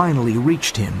 but he finally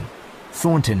reached him.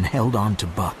 Thornton held on to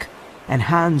Buck, and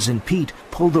Hans and Pete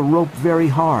pulled the rope very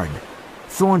hard.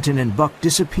 Thornton and Buck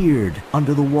disappeared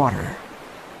under the water.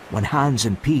 When Hans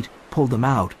and Pete pulled them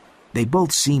out, they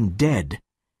both seemed dead,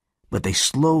 but they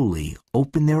slowly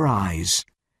opened their eyes.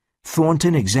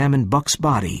 Thornton examined Buck's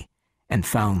body and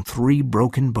found 3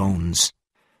 broken bones.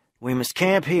 "We must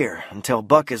camp here until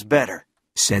Buck is better,"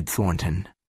 said Thornton.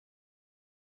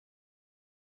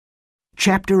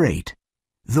 Chapter 8.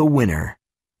 The Winner.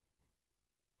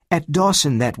 At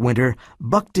Dawson that winter,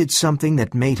 Buck did something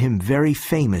that made him very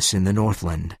famous in the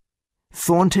Northland.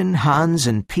 Thornton, Hans,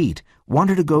 and Pete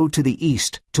wanted to go to the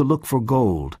east to look for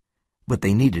gold, but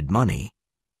they needed money.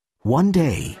 One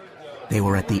day, they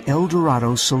were at the El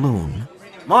Dorado Saloon.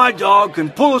 "My dog can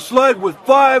pull a sled with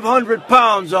 500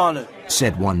 pounds on it,"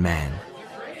 said one man.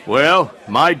 "Well,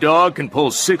 my dog can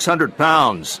pull 600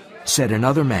 pounds, said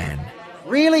another man.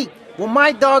 "Really? Well,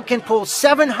 my dog can pull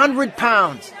 700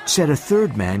 pounds, said a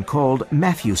third man called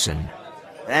Matthewson.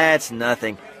 "That's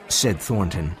nothing," said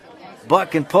Thornton.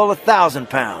 "Buck can pull 1,000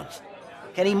 pounds.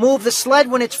 Can he move the sled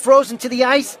when it's frozen to the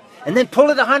ice? and then pull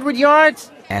it 100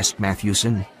 yards? asked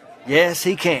Matthewson. Yes,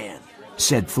 he can,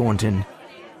 said Thornton.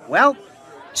 Well,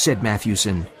 said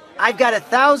Matthewson. I've got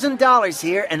 $1,000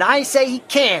 here, and I say he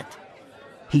can't.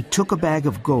 He took a bag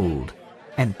of gold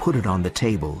and put it on the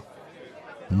table.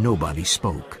 Nobody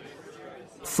spoke.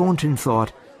 Thornton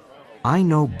thought, I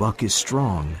know Buck is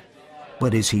strong,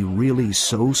 but is he really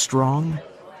so strong?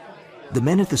 The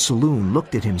men at the saloon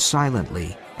looked at him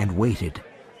silently and waited.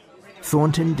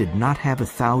 Thornton did not have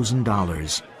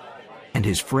 $1,000, and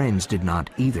his friends did not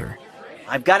either.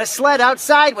 I've got a sled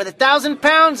outside with 1,000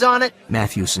 pounds on it,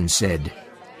 Matthewson said.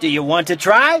 Do you want to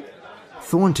try?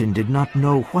 Thornton did not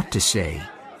know what to say.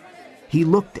 He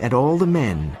looked at all the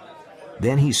men.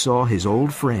 Then he saw his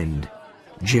old friend,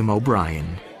 Jim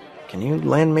O'Brien. Can you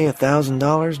lend me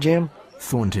 $1,000, Jim?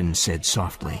 Thornton said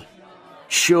softly.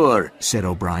 Sure, said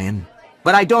O'Brien.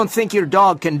 but I don't think your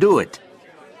dog can do it.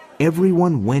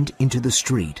 Everyone went into the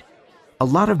street. A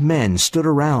lot of men stood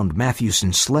around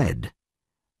Matthewson's sled.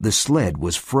 The sled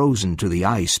was frozen to the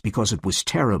ice because it was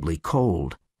terribly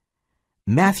cold.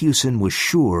 Matthewson was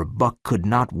sure Buck could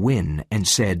not win and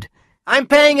said, I'm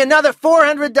paying another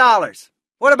 $400.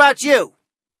 What about you?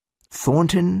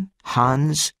 Thornton,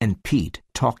 Hans, and Pete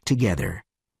talked together.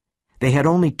 They had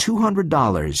only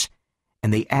 $200,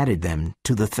 and they added them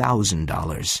to the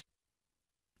 $1,000.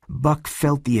 Buck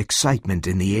felt the excitement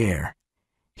in the air.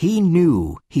 He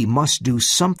knew he must do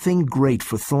something great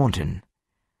for Thornton.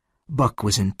 Buck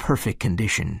was in perfect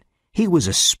condition. He was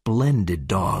a splendid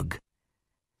dog.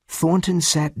 Thornton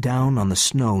sat down on the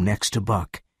snow next to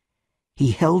Buck.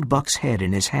 He held Buck's head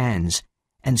in his hands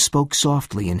and spoke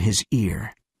softly in his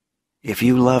ear. If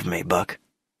you love me, Buck.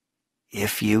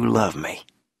 If you love me.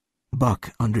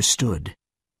 Buck understood.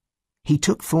 He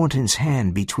took Thornton's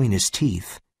hand between his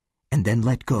teeth and then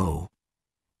let go.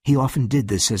 He often did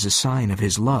this as a sign of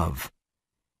his love.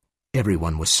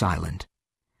 Everyone was silent.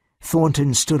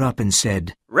 Thornton stood up and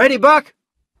said, Ready, Buck?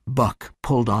 Buck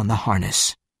pulled on the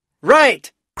harness.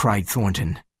 Right, cried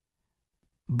Thornton.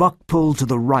 Buck pulled to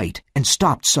the right and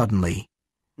stopped suddenly.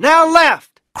 Now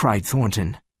left, cried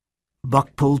Thornton.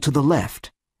 Buck pulled to the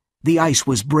left. The ice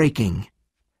was breaking.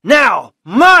 Now,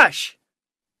 mush!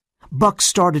 Buck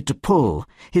started to pull.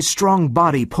 His strong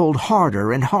body pulled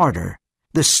harder and harder.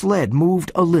 The sled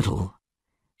moved a little.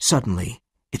 Suddenly,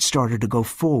 it started to go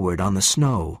forward on the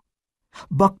snow.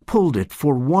 Buck pulled it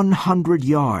for 100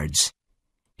 yards.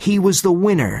 He was the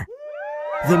winner.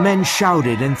 The men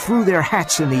shouted and threw their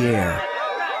hats in the air.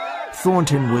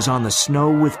 Thornton was on the snow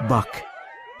with Buck.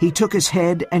 He took his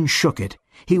head and shook it.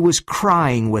 He was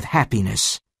crying with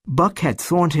happiness. Buck had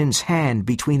Thornton's hand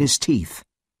between his teeth.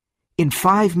 In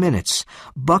 5 minutes,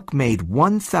 Buck made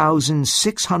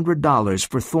 $1,600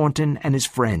 for Thornton and his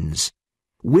friends.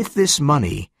 With this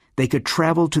money, they could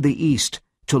travel to the east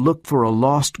to look for a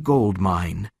lost gold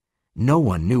mine. No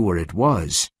one knew where it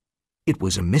was. It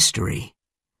was a mystery.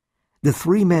 The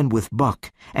 3 men with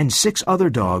Buck and 6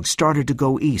 other dogs started to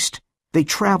go east. They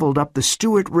traveled up the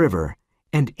Stewart River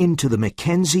and into the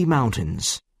Mackenzie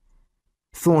Mountains.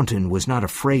 Thornton was not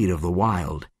afraid of the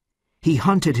wild. He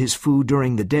hunted his food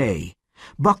during the day.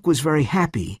 Buck was very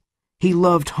happy. He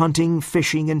loved hunting,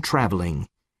 fishing, and traveling.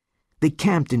 They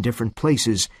camped in different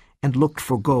places and looked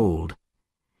for gold.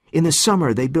 In the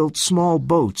summer they built small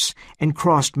boats and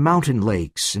crossed mountain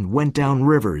lakes and went down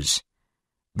rivers.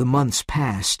 The months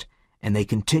passed, and they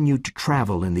continued to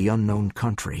travel in the unknown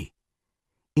country.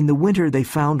 In the winter they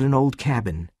found an old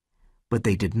cabin, but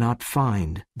they did not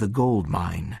find the gold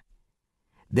mine.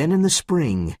 Then in the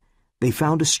spring they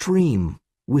found a stream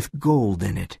with gold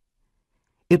in it.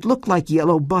 It looked like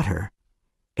yellow butter.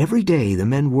 Every day the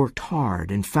men worked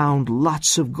hard and found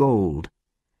lots of gold.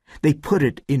 They put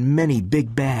it in many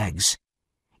big bags.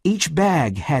 Each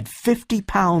bag had 50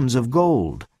 pounds of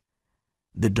gold.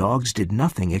 The dogs did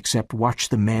nothing except watch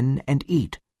the men and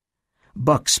eat.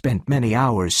 Buck spent many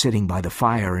hours sitting by the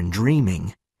fire and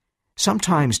dreaming.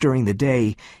 Sometimes during the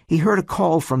day he heard a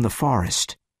call from the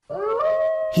forest.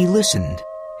 He listened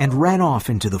and ran off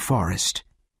into the forest.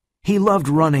 He loved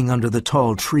running under the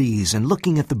tall trees and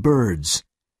looking at the birds.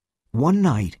 One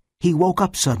night he woke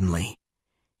up suddenly.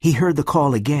 He heard the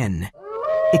call again.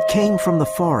 It came from the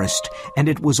forest, and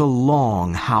it was a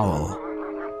long howl.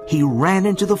 He ran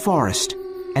into the forest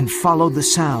and followed the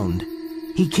sound.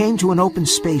 He came to an open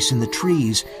space in the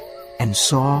trees and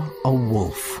saw a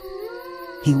wolf.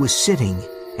 He was sitting,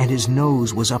 and his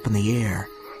nose was up in the air.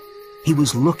 He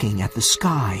was looking at the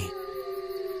sky.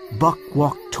 Buck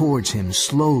walked towards him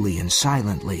slowly and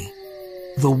silently.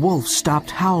 The wolf stopped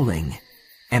howling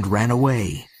and ran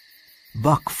away.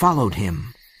 Buck followed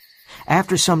him.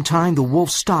 After some time, the wolf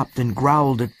stopped and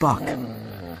growled at Buck.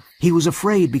 He was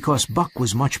afraid because Buck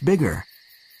was much bigger.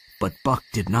 But Buck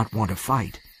did not want to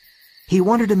fight. He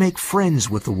wanted to make friends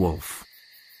with the wolf.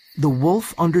 The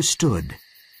wolf understood,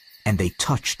 and they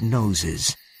touched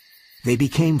noses. They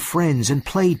became friends and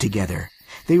played together.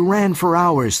 They ran for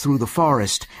hours through the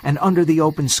forest and under the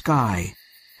open sky.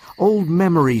 Old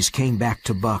memories came back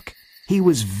to Buck. He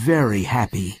was very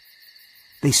happy.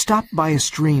 They stopped by a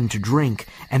stream to drink,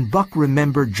 and Buck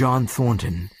remembered John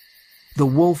Thornton. The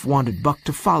wolf wanted Buck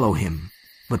to follow him,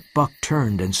 but Buck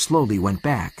turned and slowly went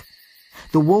back.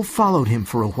 The wolf followed him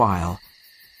for a while.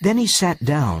 Then he sat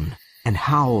down and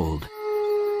howled.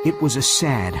 It was a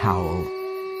sad howl.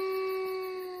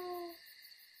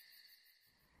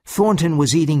 Thornton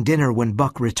was eating dinner when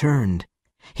Buck returned.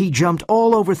 He jumped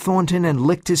all over Thornton and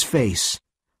licked his face.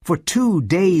 For 2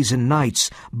 days and nights,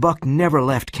 Buck never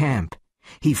left camp.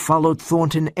 He followed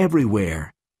Thornton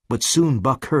everywhere, but soon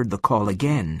Buck heard the call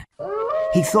again.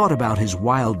 He thought about his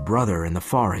wild brother in the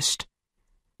forest.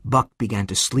 Buck began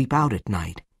to sleep out at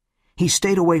night. He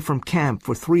stayed away from camp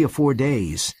for 3 or 4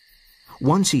 days.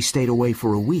 Once he stayed away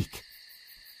for a week.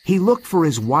 He looked for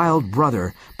his wild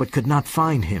brother, but could not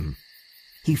find him.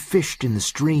 He fished in the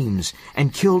streams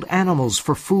and killed animals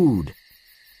for food.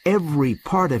 Every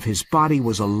part of his body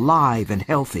was alive and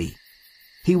healthy.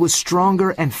 He was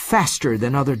stronger and faster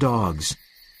than other dogs.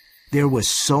 There was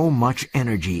so much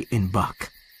energy in Buck.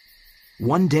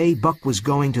 One day Buck was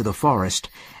going to the forest,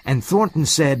 and Thornton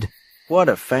said, "What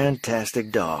a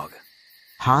fantastic dog."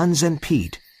 Hans and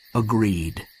Pete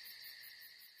agreed.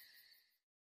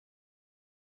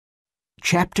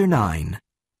 Chapter 9.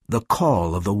 The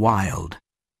Call of the Wild.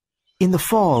 In the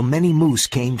fall, many moose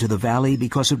came to the valley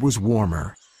because it was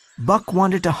warmer. Buck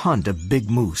wanted to hunt a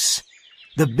big moose.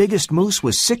 The biggest moose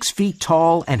was 6 feet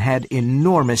tall and had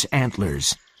enormous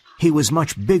antlers. He was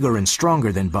much bigger and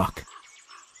stronger than Buck.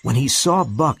 When he saw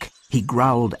Buck, he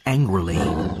growled angrily.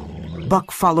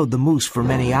 Buck followed the moose for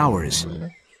many hours.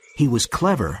 He was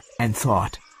clever and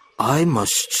thought, "I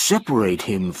must separate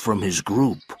him from his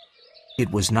group." It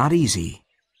was not easy,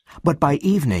 but by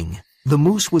evening, the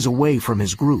moose was away from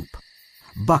his group.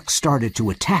 Buck started to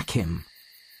attack him.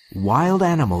 Wild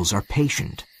animals are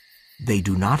patient. They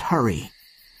do not hurry.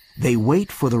 They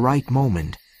wait for the right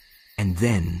moment, and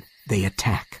then they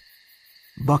attack.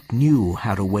 Buck knew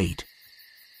how to wait.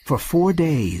 For 4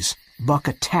 days, Buck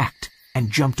attacked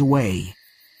and jumped away.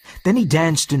 Then he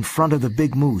danced in front of the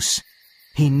big moose.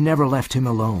 He never left him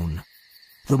alone.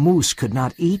 The moose could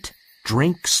not eat,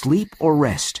 drink, sleep, or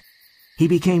rest. He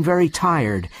became very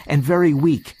tired and very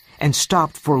weak and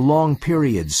stopped for long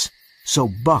periods. So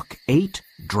Buck ate,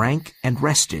 drank, and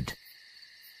rested.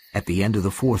 At the end of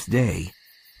the 4th day,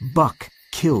 Buck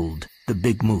killed the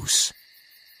big moose.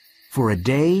 For a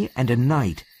day and a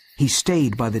night, he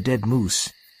stayed by the dead moose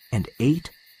and ate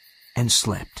and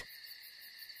slept.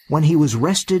 When he was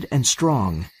rested and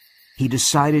strong, he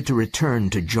decided to return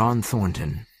to John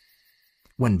Thornton.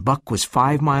 When Buck was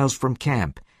 5 miles from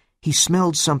camp, he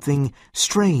smelled something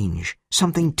strange,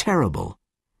 something terrible.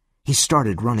 He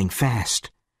started running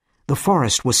fast. The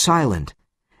forest was silent.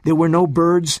 There were no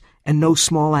birds and no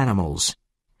small animals.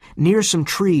 Near some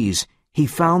trees, he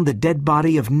found the dead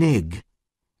body of Nig.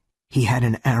 He had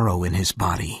an arrow in his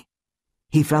body.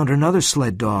 He found another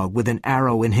sled dog with an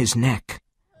arrow in his neck.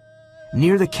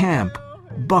 Near the camp,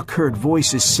 Buck heard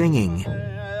voices singing.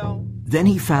 Then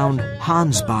he found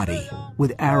Hans' body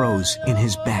with arrows in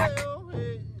his back.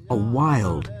 A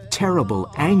wild,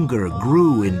 terrible anger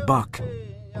grew in Buck.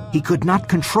 He could not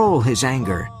control his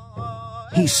anger.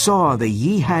 He saw the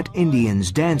Yeehat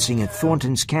Indians dancing at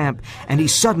Thornton's camp, and he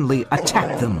suddenly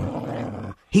attacked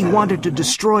them. He wanted to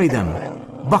destroy them.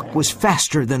 Buck was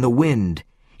faster than the wind.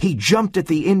 He jumped at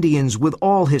the Indians with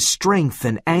all his strength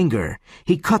and anger.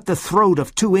 He cut the throat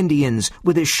of 2 Indians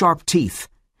with his sharp teeth.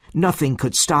 Nothing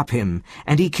could stop him,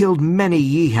 and he killed many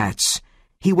Yeehats.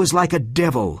 He was like a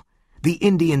devil. The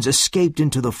Indians escaped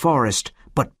into the forest,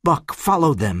 but Buck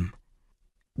followed them.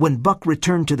 When Buck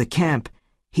returned to the camp,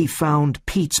 he found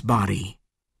Pete's body.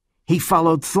 He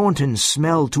followed Thornton's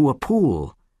smell to a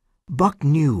pool. Buck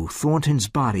knew Thornton's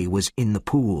body was in the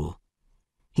pool.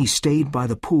 He stayed by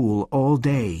the pool all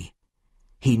day.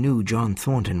 He knew John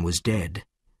Thornton was dead.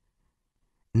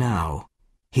 Now,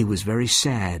 he was very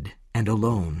sad and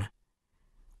alone.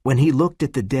 When he looked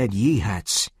at the dead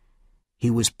Yeehats, he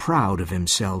was proud of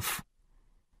himself.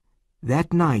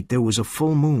 That night there was a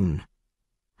full moon.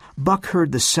 Buck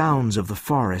heard the sounds of the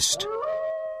forest.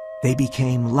 They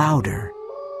became louder.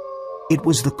 It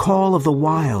was the call of the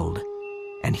wild,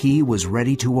 and he was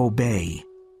ready to obey.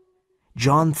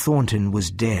 John Thornton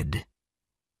was dead.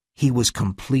 He was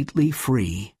completely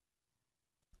free.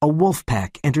 A wolf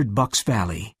pack entered Buck's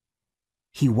valley.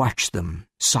 He watched them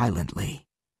silently.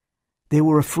 They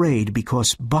were afraid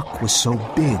because Buck was so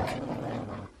big.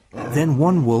 Then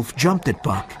one wolf jumped at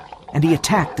Buck, and he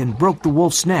attacked and broke the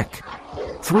wolf's neck.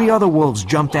 3 other wolves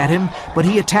jumped at him, but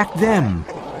he attacked them.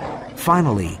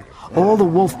 Finally, all the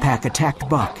wolf pack attacked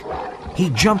Buck. He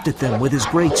jumped at them with his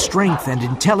great strength and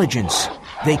intelligence.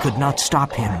 They could not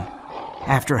stop him.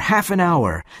 After half an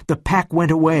hour, the pack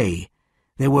went away.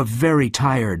 They were very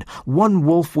tired. One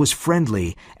wolf was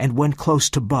friendly and went close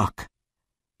to Buck.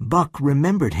 Buck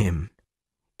remembered him.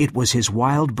 It was his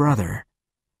wild brother.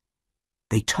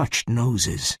 They touched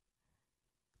noses.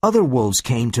 Other wolves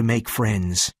came to make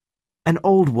friends. An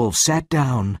old wolf sat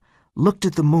down, looked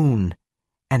at the moon,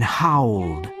 and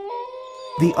howled.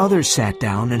 The others sat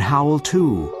down and howled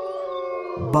too.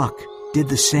 Buck did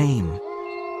the same.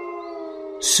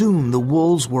 Soon the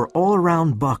wolves were all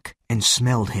around Buck and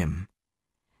smelled him.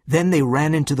 Then they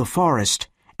ran into the forest,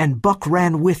 and Buck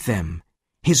ran with them.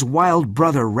 His wild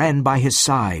brother ran by his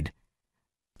side.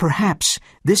 Perhaps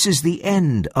this is the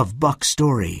end of Buck's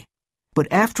story. But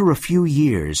after a few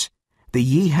years, the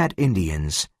Yehat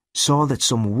Indians saw that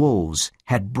some wolves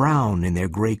had brown in their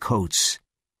gray coats.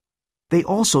 They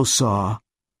also saw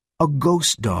a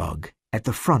ghost dog at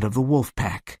the front of the wolf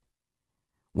pack.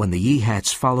 When the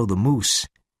Yehats follow the moose,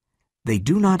 they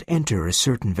do not enter a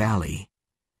certain valley.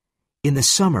 In the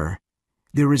summer,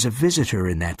 there is a visitor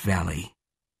in that valley,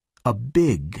 a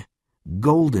big,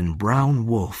 golden brown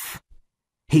wolf.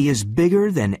 He is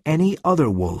bigger than any other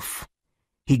wolf.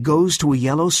 He goes to a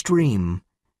yellow stream,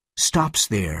 stops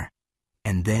there,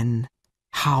 and then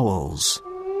howls.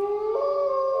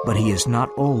 But he is not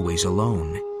always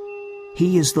alone.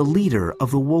 He is the leader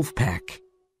of the wolf pack.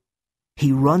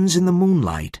 He runs in the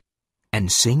moonlight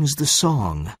and sings the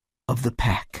song of the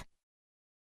pack.